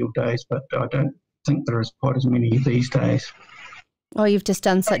field days, but I don't think there is quite as many these days. Oh, you've just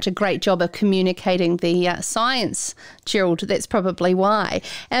done such a great job of communicating the science, Gerald. That's probably why.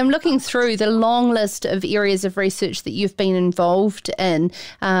 And looking through the long list of areas of research that you've been involved in,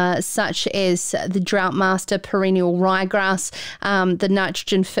 such as the drought master perennial ryegrass, the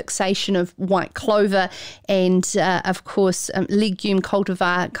nitrogen fixation of white clover, and of course legume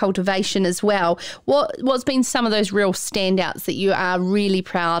cultivation as well. What's been some of those real standouts that you are really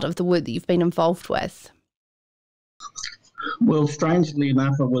proud of the work that you've been involved with? Well, strangely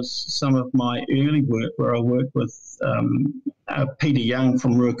enough, it was some of my early work where I worked with Peter Young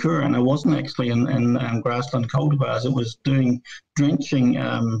from Ruakura, and it wasn't actually in grassland cultivars. It was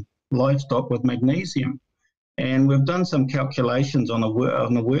drenching livestock with magnesium. And we've done some calculations on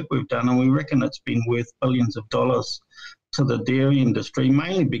the work we've done, and we reckon it's been worth billions of dollars to the dairy industry,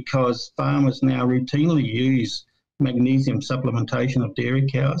 mainly because farmers now routinely use magnesium supplementation of dairy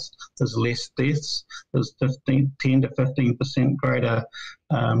cows. There's less deaths, there's 10 to 15% greater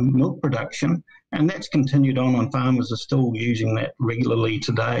milk production, and that's continued on, and farmers are still using that regularly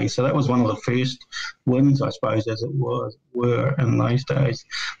today. So that was one of the first wins, I suppose, as it were in those days.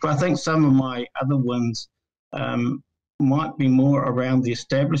 But I think some of my other wins might be more around the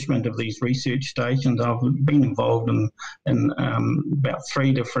establishment of these research stations. I've been involved in about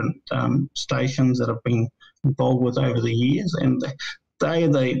 3 different stations that have been involved with over the years, and they are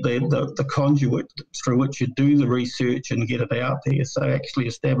the conduit through which you do the research and get it out there. So actually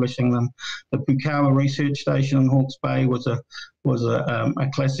establishing them, the Pukawa Research Station in Hawke's Bay was a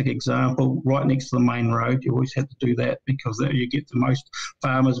classic example. Right next to the main road, you always had to do that because you get the most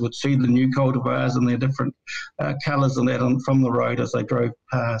farmers would see the new cultivars and their different colours and that from the road as they drove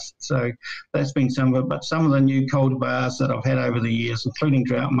past. So that's been some of it. But some of the new cultivars that I've had over the years, including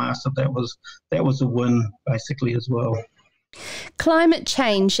Drought Master, that was a win basically as well. Climate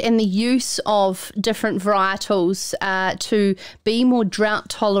change and the use of different varietals to be more drought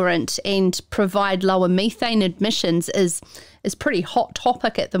tolerant and provide lower methane emissions is pretty hot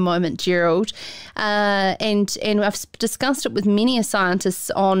topic at the moment, Gerald. And I've discussed it with many scientists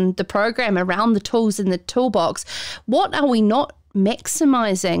on the program around the tools in the toolbox. What are we not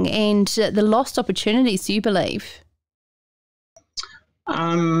maximising, and the lost opportunities, do you believe?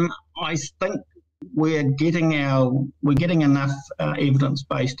 I think we're getting enough evidence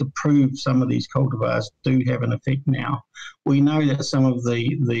base to prove some of these cultivars do have an effect now. We know that some of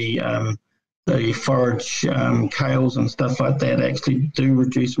the forage kales and stuff like that actually do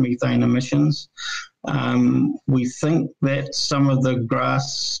reduce methane emissions. We think that some of the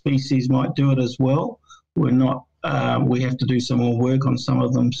grass species might do it as well. We're not. We have to do some more work on some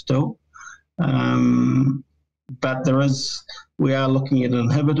of them still. But we are looking at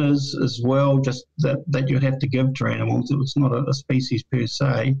inhibitors as well, just that you'd have to give to animals. It's not a species per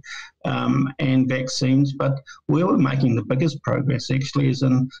se, and vaccines. But where we're making the biggest progress actually is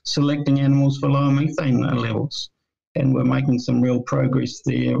in selecting animals for lower methane levels. And we're making some real progress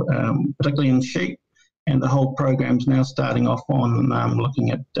there, particularly in sheep. And the whole program's now starting off on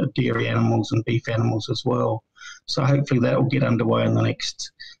looking at dairy animals and beef animals as well. So hopefully that will get underway in the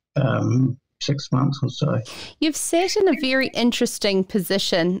next 6 months or so. You've sat in a very interesting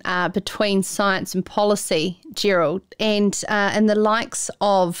position between science and policy, Gerald, and the likes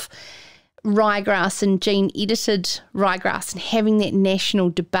of ryegrass and gene-edited ryegrass and having that national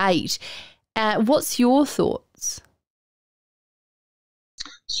debate. What's your thoughts?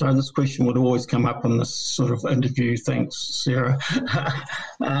 So this question would always come up in this sort of interview. Thanks, Sarah.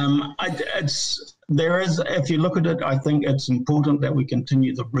 If you look at it, I think it's important that we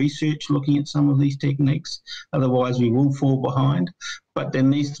continue the research looking at some of these techniques. Otherwise, we will fall behind. But there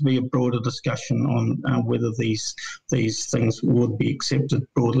needs to be a broader discussion on whether these things would be accepted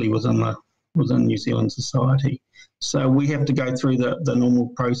broadly within New Zealand society. So we have to go through the normal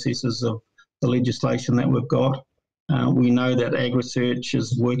processes of the legislation that we've got. We know that AgResearch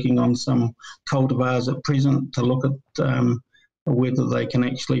is working on some cultivars at present to look at whether they can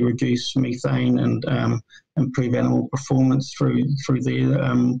actually reduce methane and improve animal performance through their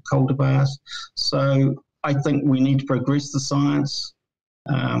cultivars. So I think we need to progress the science.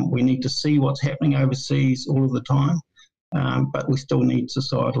 We need to see what's happening overseas all of the time, but we still need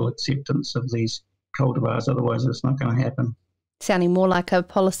societal acceptance of these cultivars, otherwise it's not going to happen. Sounding more like a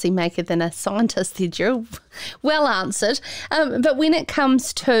policymaker than a scientist there, Gerald. Well answered. But when it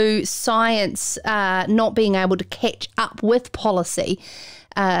comes to science not being able to catch up with policy,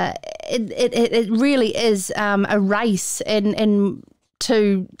 it really is a race and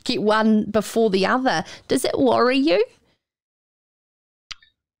to get one before the other. Does it worry you?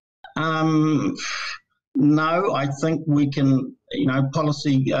 No, I think we can,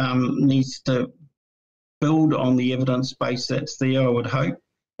 policy needs to build on the evidence base that's there, I would hope.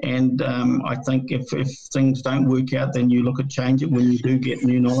 And I think if things don't work out, then you look at change it when you do get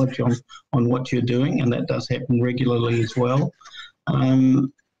new knowledge on what you're doing, and that does happen regularly as well.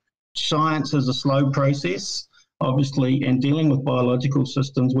 Science is a slow process, obviously, and dealing with biological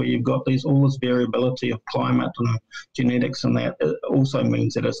systems where you've got all this variability of climate and genetics and that, it also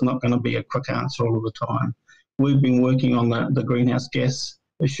means that it's not going to be a quick answer all of the time. We've been working on the greenhouse gas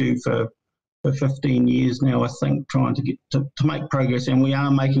issue for 15 years now, I think, trying to get to make progress, and we are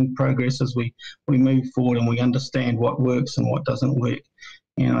making progress as we move forward and we understand what works and what doesn't work.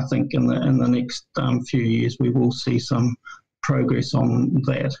 And I think in the next few years we will see some progress on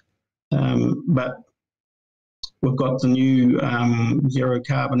that. But we've got the new Zero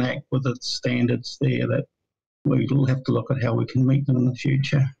Carbon Act with its standards there that we'll have to look at how we can meet them in the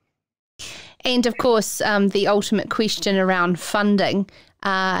future. And of course, the ultimate question around funding.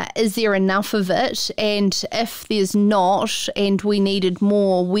 Is there enough of it? And if there's not and we needed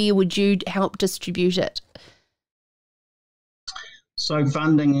more, where would you help distribute it? So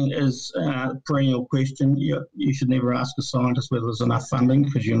funding is a perennial question. You should never ask a scientist whether there's enough funding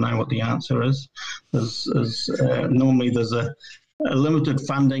because you know what the answer is. Normally there's a limited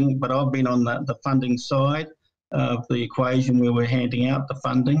funding, but I've been on the funding side of the equation where we're handing out the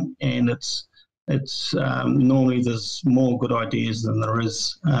funding, and it's normally there's more good ideas than there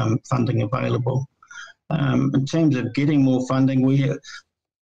is funding available. In terms of getting more funding,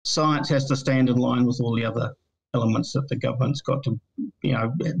 science has to stand in line with all the other elements that the government's got to,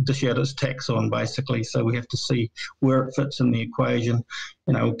 dish out its tax on, basically. So we have to see where it fits in the equation.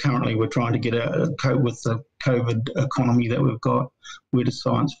 Currently we're trying to cope with the COVID economy that we've got. Where does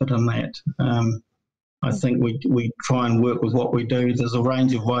science fit in that? I think we try and work with what we do. There's a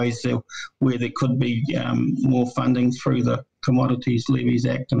range of ways where there could be more funding through the Commodities Levies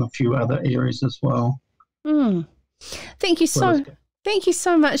Act and a few other areas as well. Thank you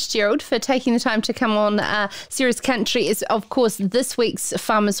so much, Gerald, for taking the time to come on. Sarah's Country is, of course, this week's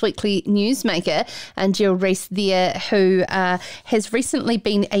Farmers Weekly newsmaker, and Gerald Rys there, who has recently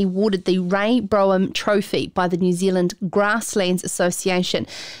been awarded the Ray Brougham Trophy by the New Zealand Grasslands Association,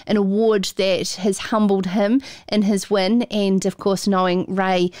 an award that has humbled him in his win. And, of course, knowing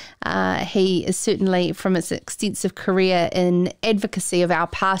Ray, he is certainly, from his extensive career in advocacy of our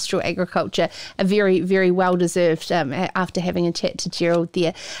pastoral agriculture, a very, very well-deserved after having a chat to Gerald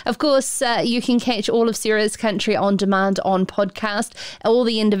there. Of course, you can catch all of Sarah's Country on demand on podcast. All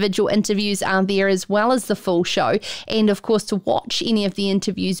the individual interviews are there as well as the full show. And of course, to watch any of the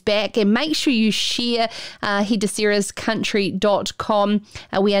interviews back, and make sure you share, head to service.xxx.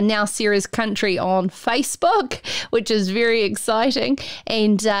 We are now Sarah's Country on Facebook, which is very exciting.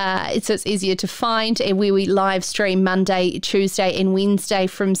 And so it's easier to find, and where we live stream Monday, Tuesday and Wednesday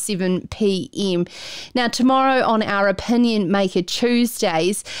from 7 p.m. Now, tomorrow on our Opinion Maker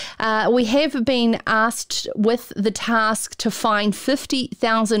Tuesdays, we have been asked with the task to find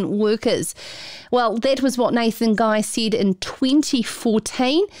 50,000 workers. Well, that was what Nathan Guy said in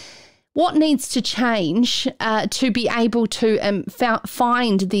 2014. What needs to change to be able to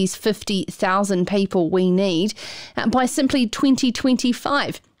find these 50,000 people we need by simply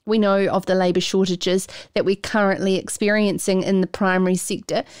 2025? We know of the labour shortages that we're currently experiencing in the primary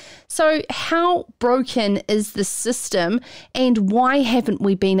sector. So how broken is the system, and why haven't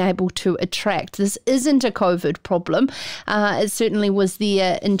we been able to attract? This isn't a COVID problem. It certainly was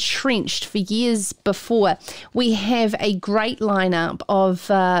there entrenched for years before. We have a great lineup of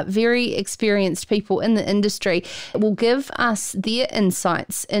very experienced people in the industry that will give us their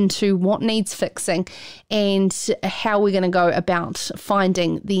insights into what needs fixing and how we're going to go about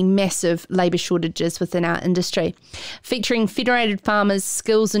finding the massive labour shortages within our industry. Featuring Federated Farmers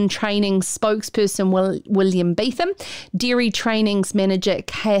Skills and Training spokesperson William Beetham, Dairy Trainings Manager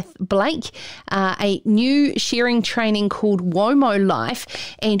Kath Blake, a new sharing training called WOMO Life,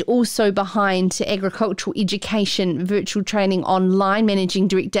 and also behind Agricultural Education Virtual Training Online Managing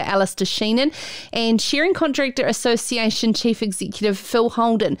Director Alistair Sheenan, and Sharing Contractor Association Chief Executive Phil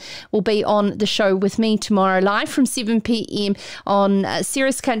Holden will be on the show with me tomorrow live from 7 p.m. on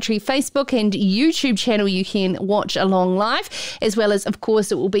Sarah's Country Facebook and YouTube channel. You can watch along live, as well as, of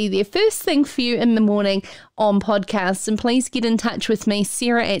course, it will be there first thing for you in the morning on podcasts. And please get in touch with me,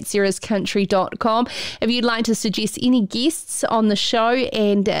 sarah@sarahscountry.com, if you'd like to suggest any guests on the show,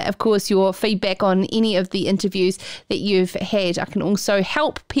 and of course your feedback on any of the interviews that you've had. I can also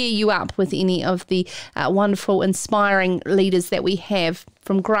help pair you up with any of the wonderful, inspiring leaders that we have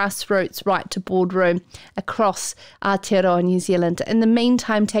from grassroots right to boardroom across Aotearoa, New Zealand. In the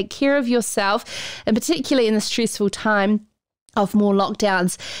meantime, take care of yourself, and particularly in the stressful time of more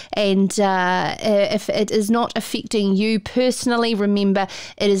lockdowns, and if it is not affecting you personally, remember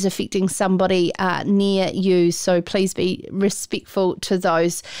it is affecting somebody near you, so please be respectful to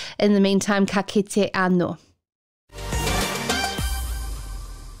those. In the meantime, ka kite anō.